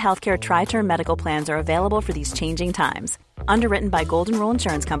 United Healthcare Tri-Term Medical Plans are available for these changing times. Underwritten by Golden Rule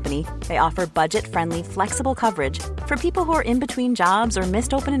Insurance Company, they offer budget-friendly, flexible coverage for people who are in between jobs or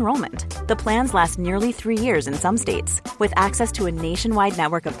missed open enrollment. The plans last nearly 3 years in some states, with access to a nationwide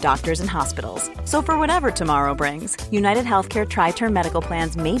network of doctors and hospitals. So for whatever tomorrow brings, United Healthcare Tri-Term Medical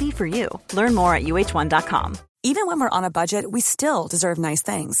Plans may be for you. Learn more at uh1.com. Even when we're on a budget, we still deserve nice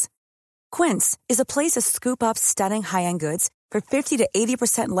things. Quince is a place to scoop up stunning high-end goods for 50 to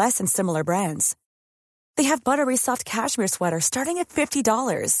 80% less than similar brands. They have buttery soft cashmere sweaters starting at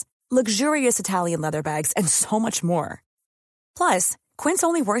 $50, luxurious Italian leather bags, and so much more. Plus, Quince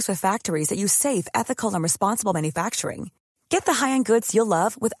only works with factories that use safe, ethical, and responsible manufacturing. Get the high-end goods you'll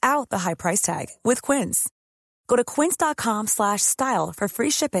love without the high price tag with Quince. Go to quince.com/style for free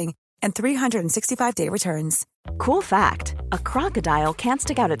shipping and 365-day returns. Cool fact, a crocodile can't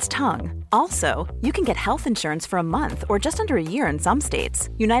stick out its tongue. Also, you can get health insurance for a month or just under a year in some states.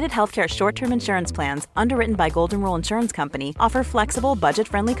 United Healthcare short-term insurance plans, underwritten by Golden Rule Insurance Company, offer flexible,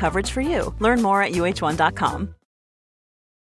 budget-friendly coverage for you. Learn more at uh1.com.